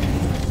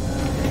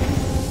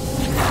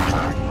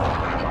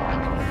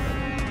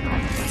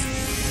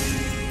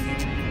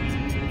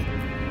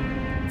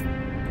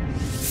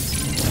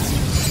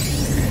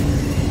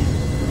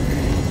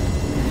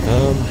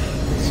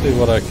 Let's see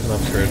what I can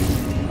upgrade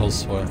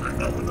elsewhere.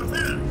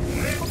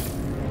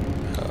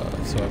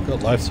 So I've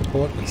got life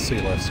support and sea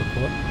life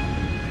support.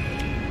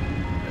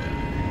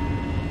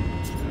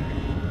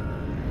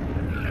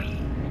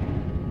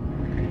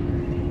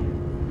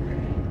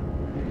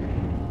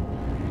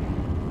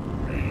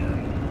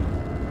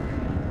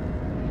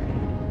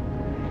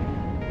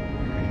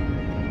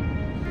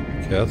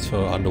 Okay, that's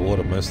for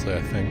underwater mostly,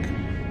 I think.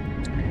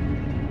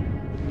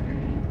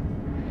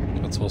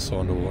 That's also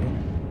underwater.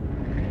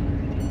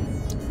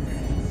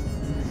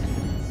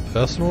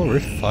 Personal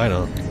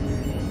refiner.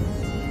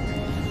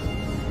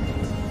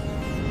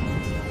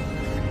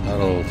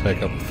 That'll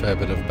take up a fair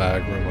bit of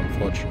bag room,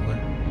 unfortunately.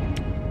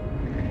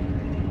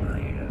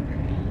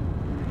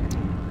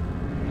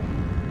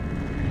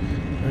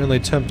 Only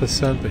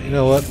 10%, but you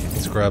know what?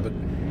 Let's grab it.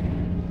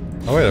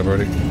 Oh wait, I've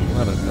already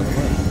got it. Never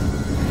mind.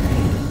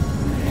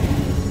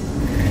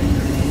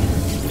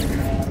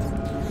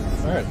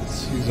 Alright,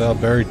 let's use our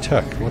buried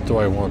tech. What do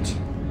I want? So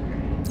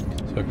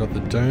I've got the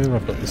dome,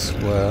 I've got the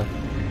square.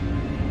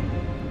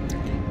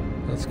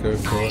 Let's go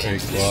for a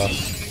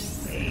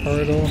glass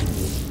corridor,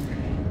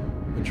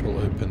 which will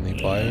open the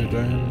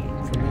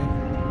biodome for me,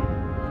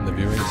 and the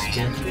viewing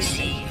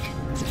sphere.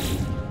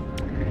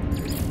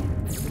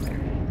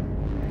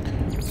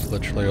 It's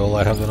literally all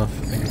I have enough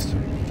things to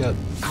get.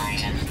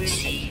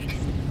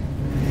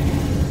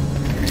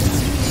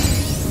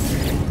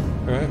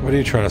 Alright, what are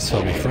you trying to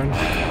sell me, friend?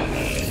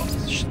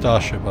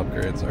 Starship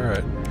upgrades,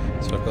 alright.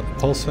 So I've got the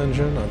pulse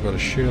engine, I've got a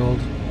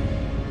shield,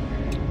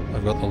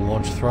 I've got the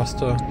launch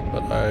thruster,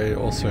 but I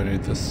also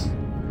need this.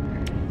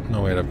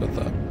 No wait, I've got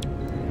that.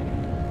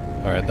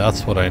 Alright,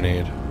 that's what I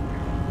need.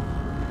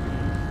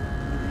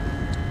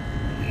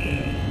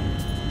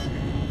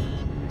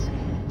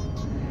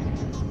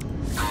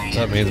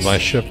 That means my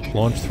ship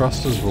launch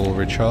thrusters will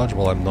recharge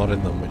while I'm not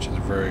in them, which is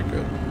very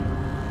good.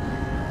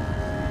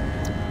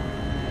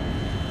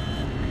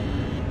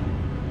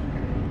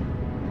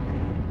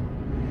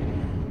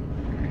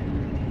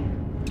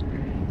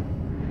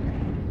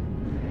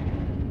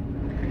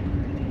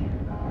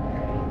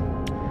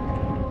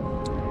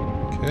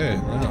 Okay,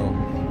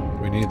 now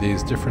we need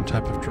these different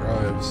type of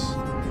drives.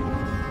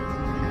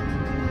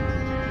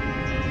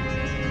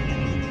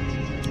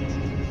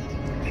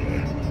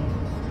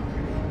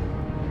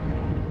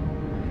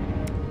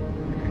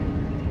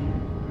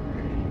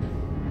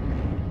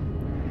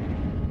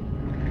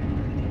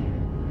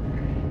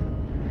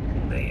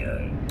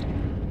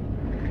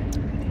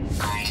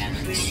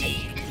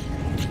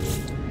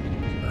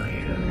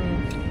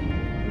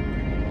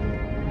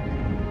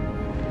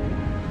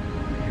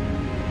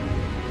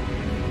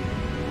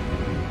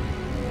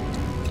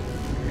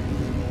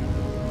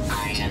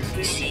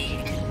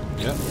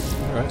 Yep,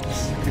 alright.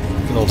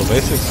 Get all the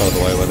basics out of the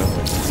way, why don't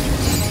we?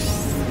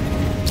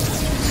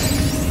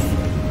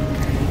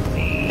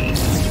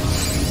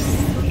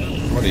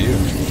 What are you?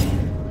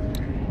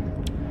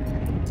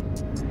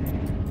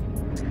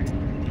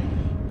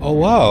 Oh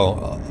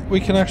wow,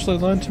 we can actually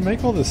learn to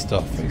make all this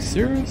stuff. Are you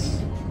serious?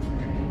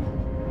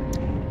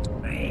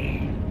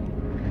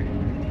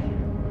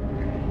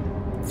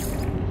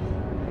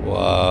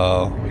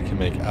 Wow, we can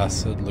make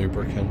acid,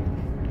 lubricant,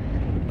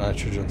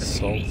 nitrogen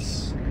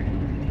salts.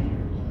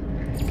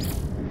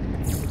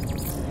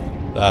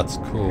 That's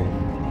cool.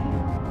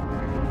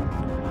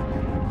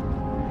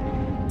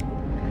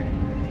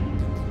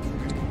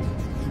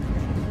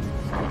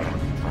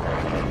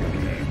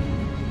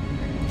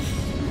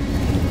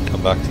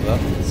 Come back to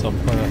that at some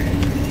point, I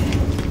think.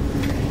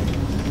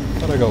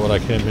 But I got what I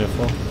came here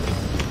for.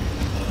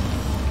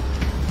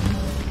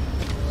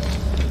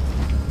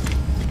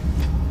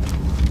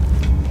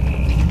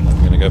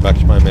 I'm gonna go back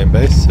to my main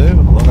base soon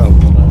and log out.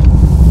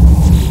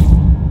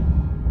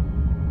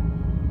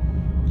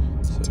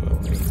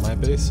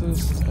 Bases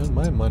and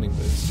my mining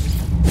base.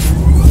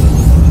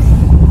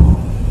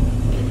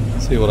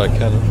 See what I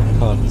can and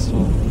can't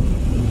install.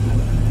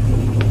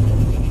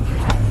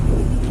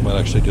 I might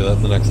actually do that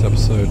in the next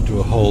episode, do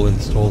a whole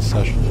install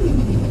session.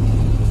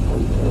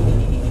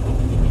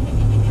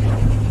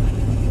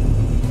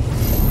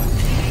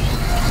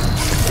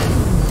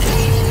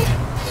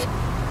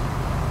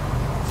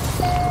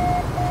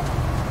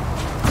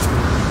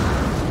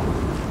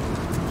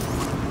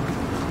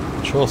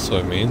 Which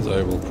also means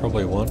I will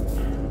probably want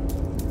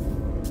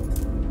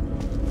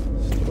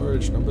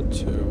number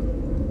 2.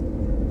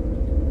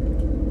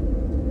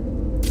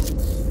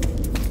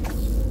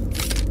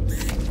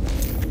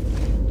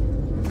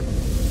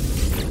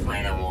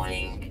 Weather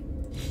warning.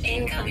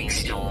 Incoming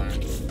storm.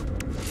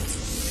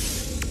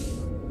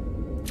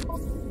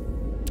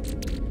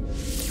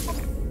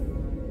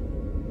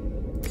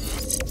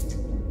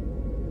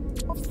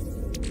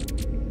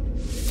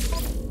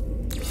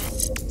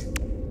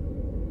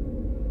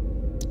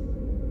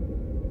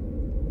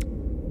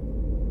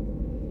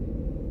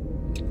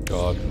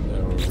 God,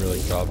 they were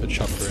really garbage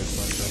upgrades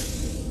like that.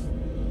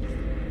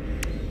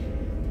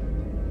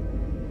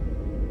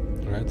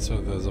 Alright,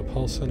 so there's a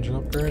pulse engine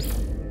upgrade.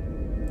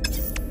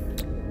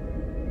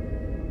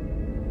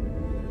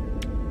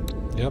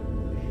 Yep.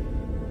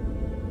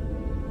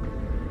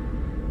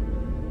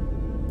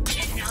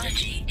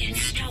 Technology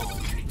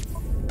installed.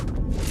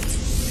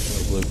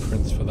 The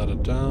blueprints for that are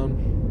down.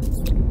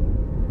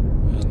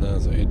 And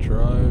there's a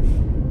drive.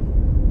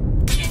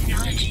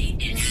 Technology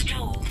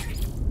installed.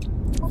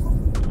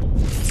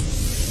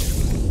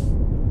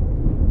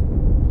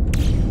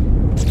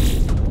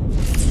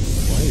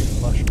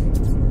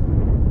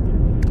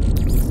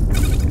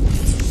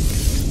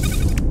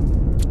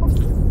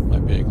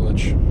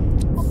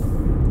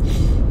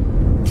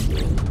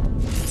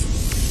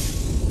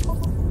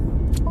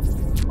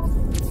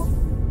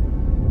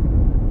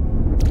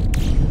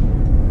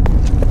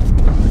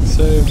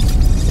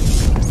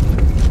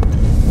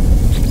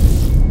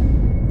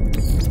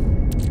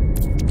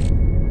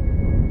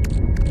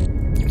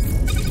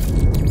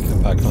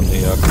 back on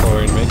the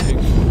chlorine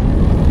making.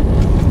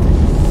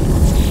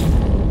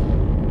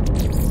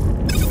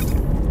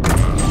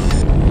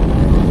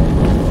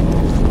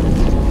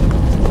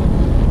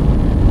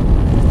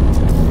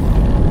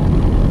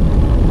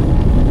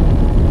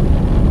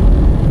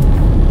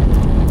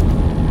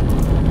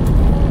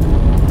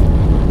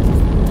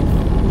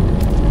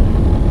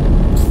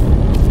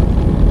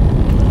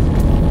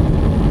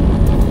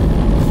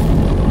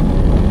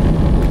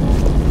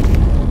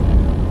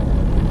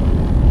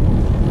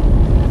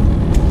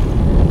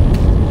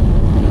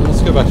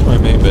 Back to my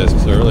main base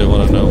because I really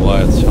want to know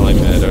why it's telling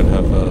me I don't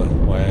have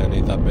why I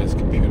need that base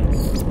computer.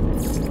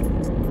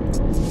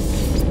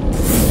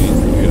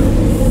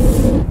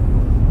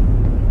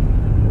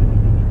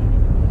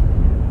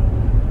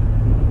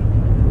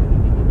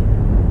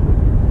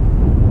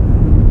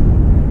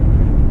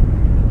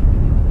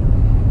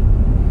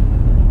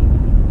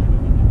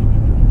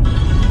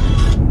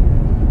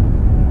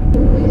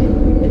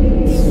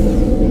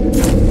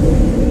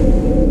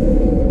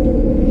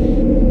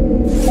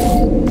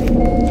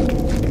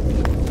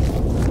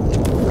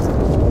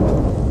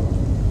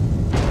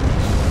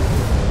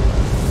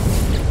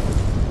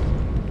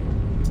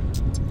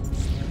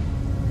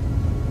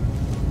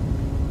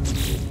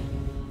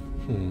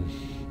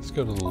 Let's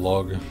go to the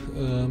log,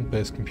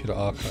 base computer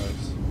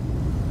archives.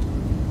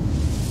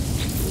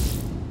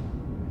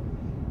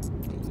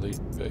 Elite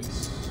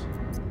base.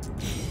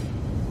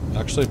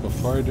 Actually,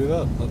 before I do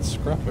that, let's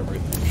scrap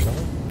everything, shall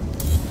we?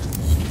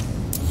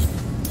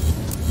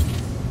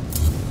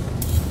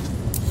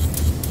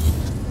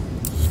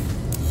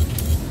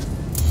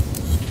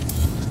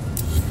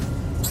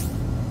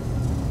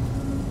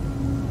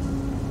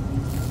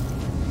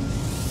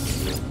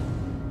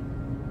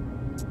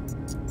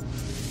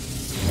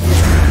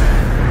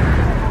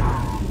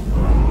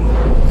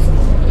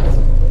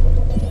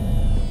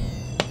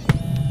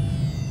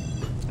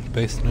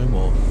 Base no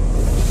more.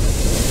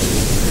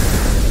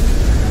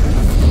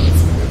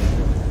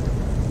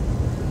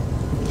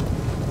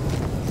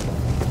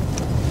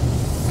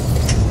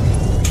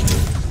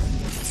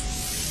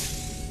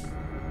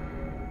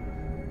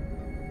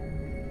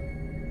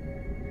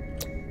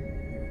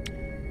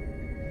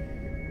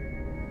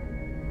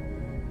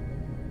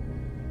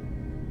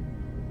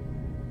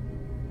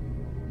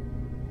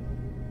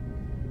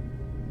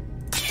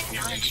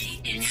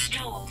 Technology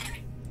installed.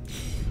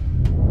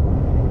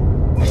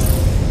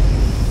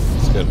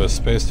 Get to a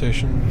space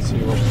station, see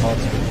what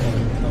parts we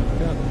can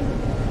get.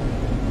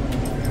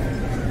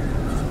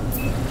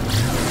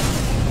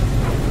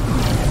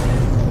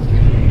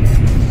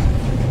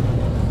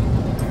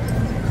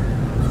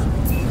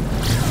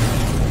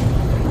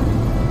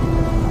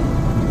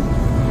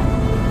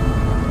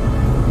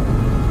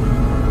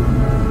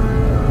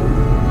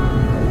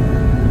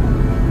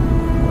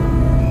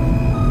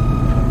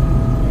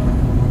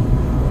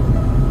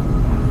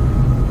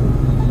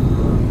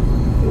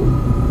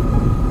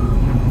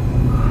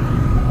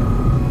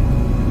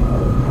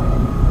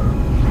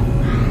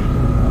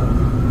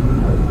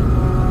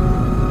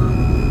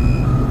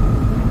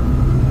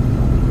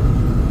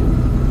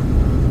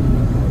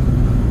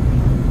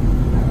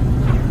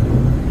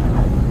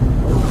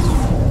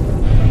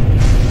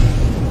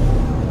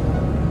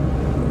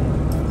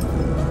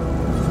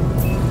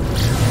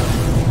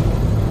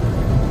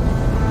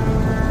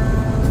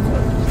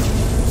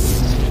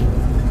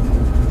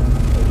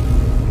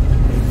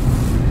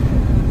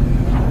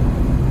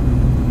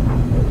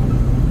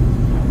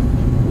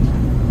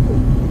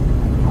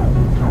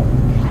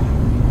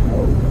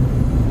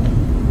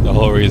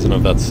 Reason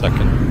of that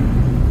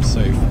second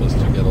safe was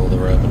to get all the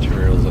rare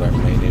materials that I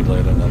may need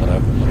later now that I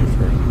have the money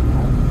for it.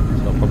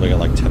 So I'll probably get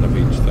like 10 of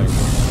each thing.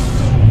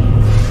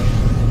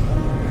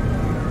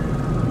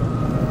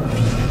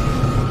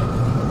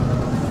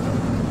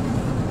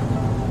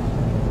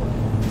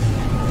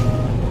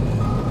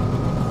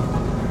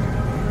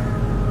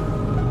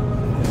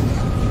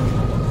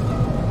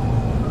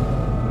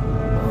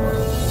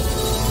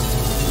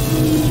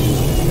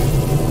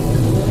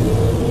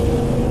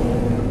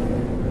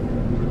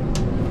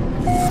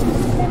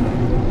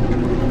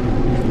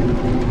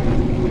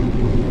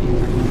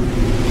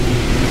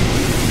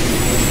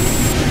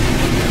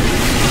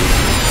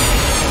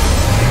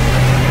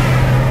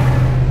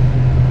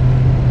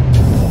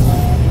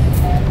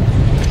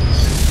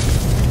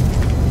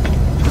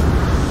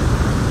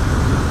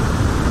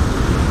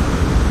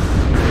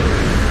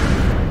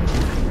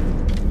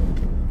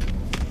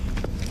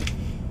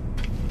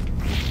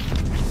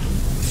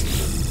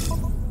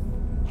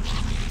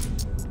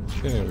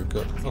 Okay, we've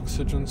got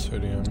oxygen,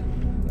 sodium.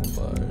 We'll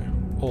buy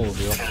all of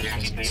the oxygen.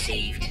 Product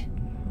received.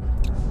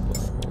 Buy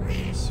all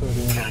the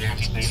sodium.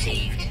 Product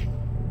received.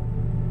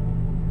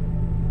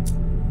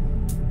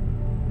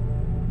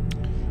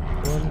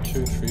 1,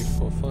 2, 3,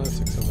 4, 5,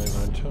 6, 7, 8,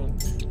 9, 10.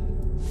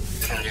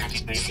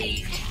 Product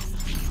received.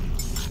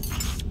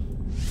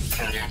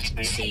 Product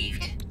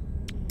received.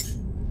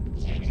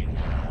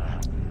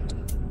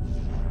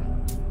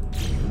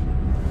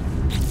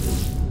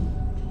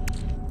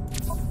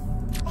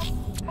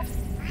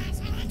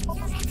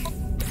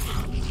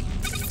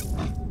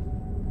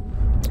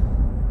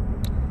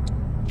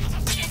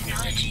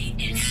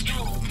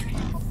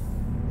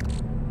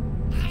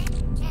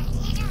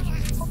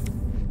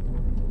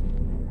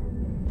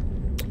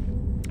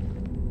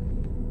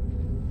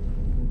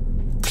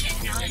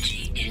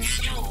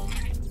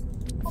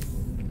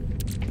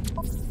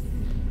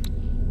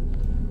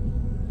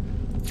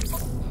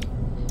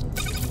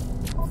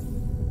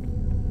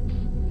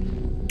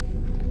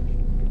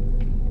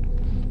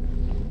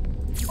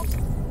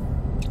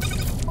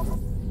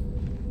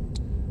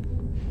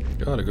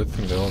 kind of a good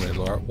thing they all need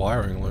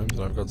wiring looms,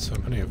 and I've got so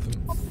many of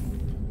them.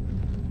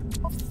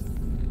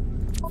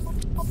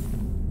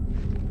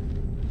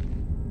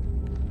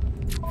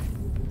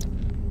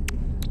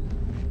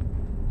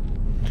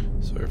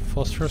 So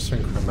phosphorus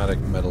and chromatic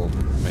metal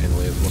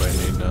mainly is what I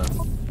need now.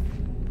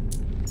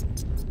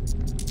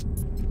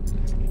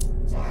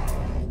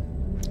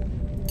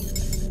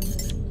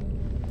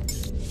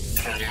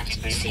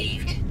 Product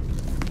received.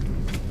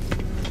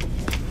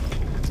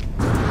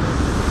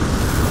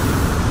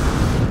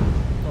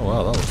 Oh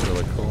wow, that looks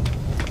really cool.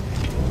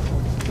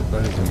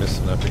 I need to miss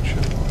in that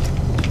picture.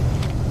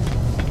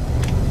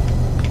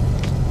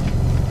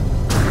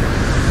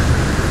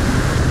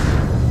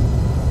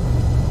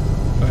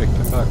 Hey,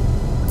 get back.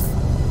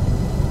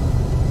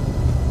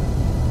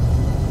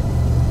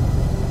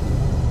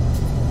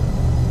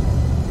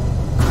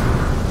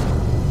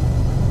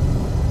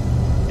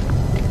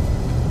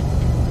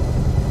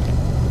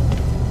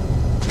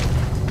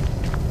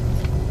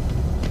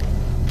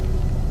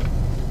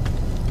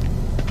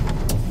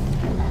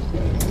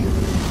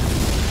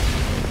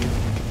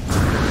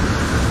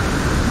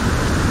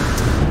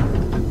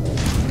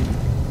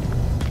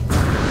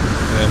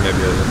 Maybe I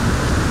did.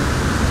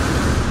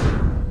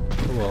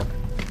 Oh well.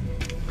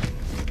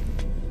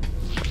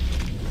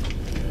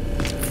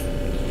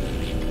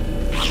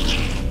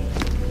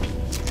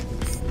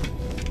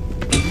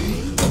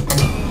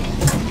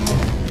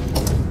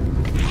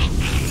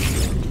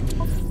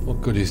 What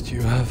goodies do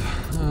you have?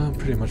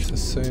 Pretty much the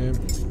same.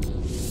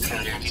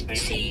 Product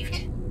received.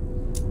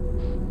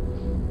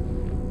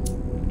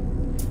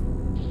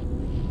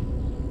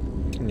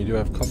 You do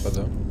have copper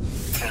though.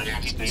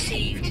 Product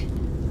received.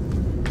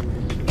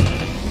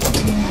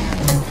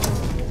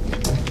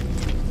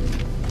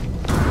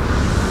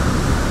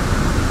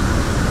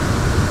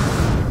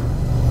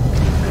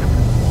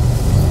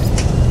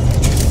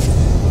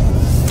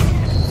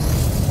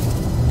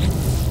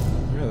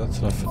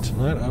 Enough for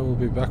tonight. I will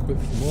be back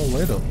with more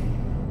later.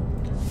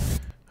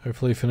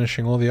 Hopefully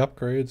finishing all the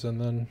upgrades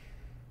and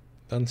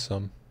then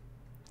some.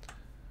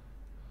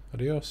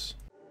 Adios.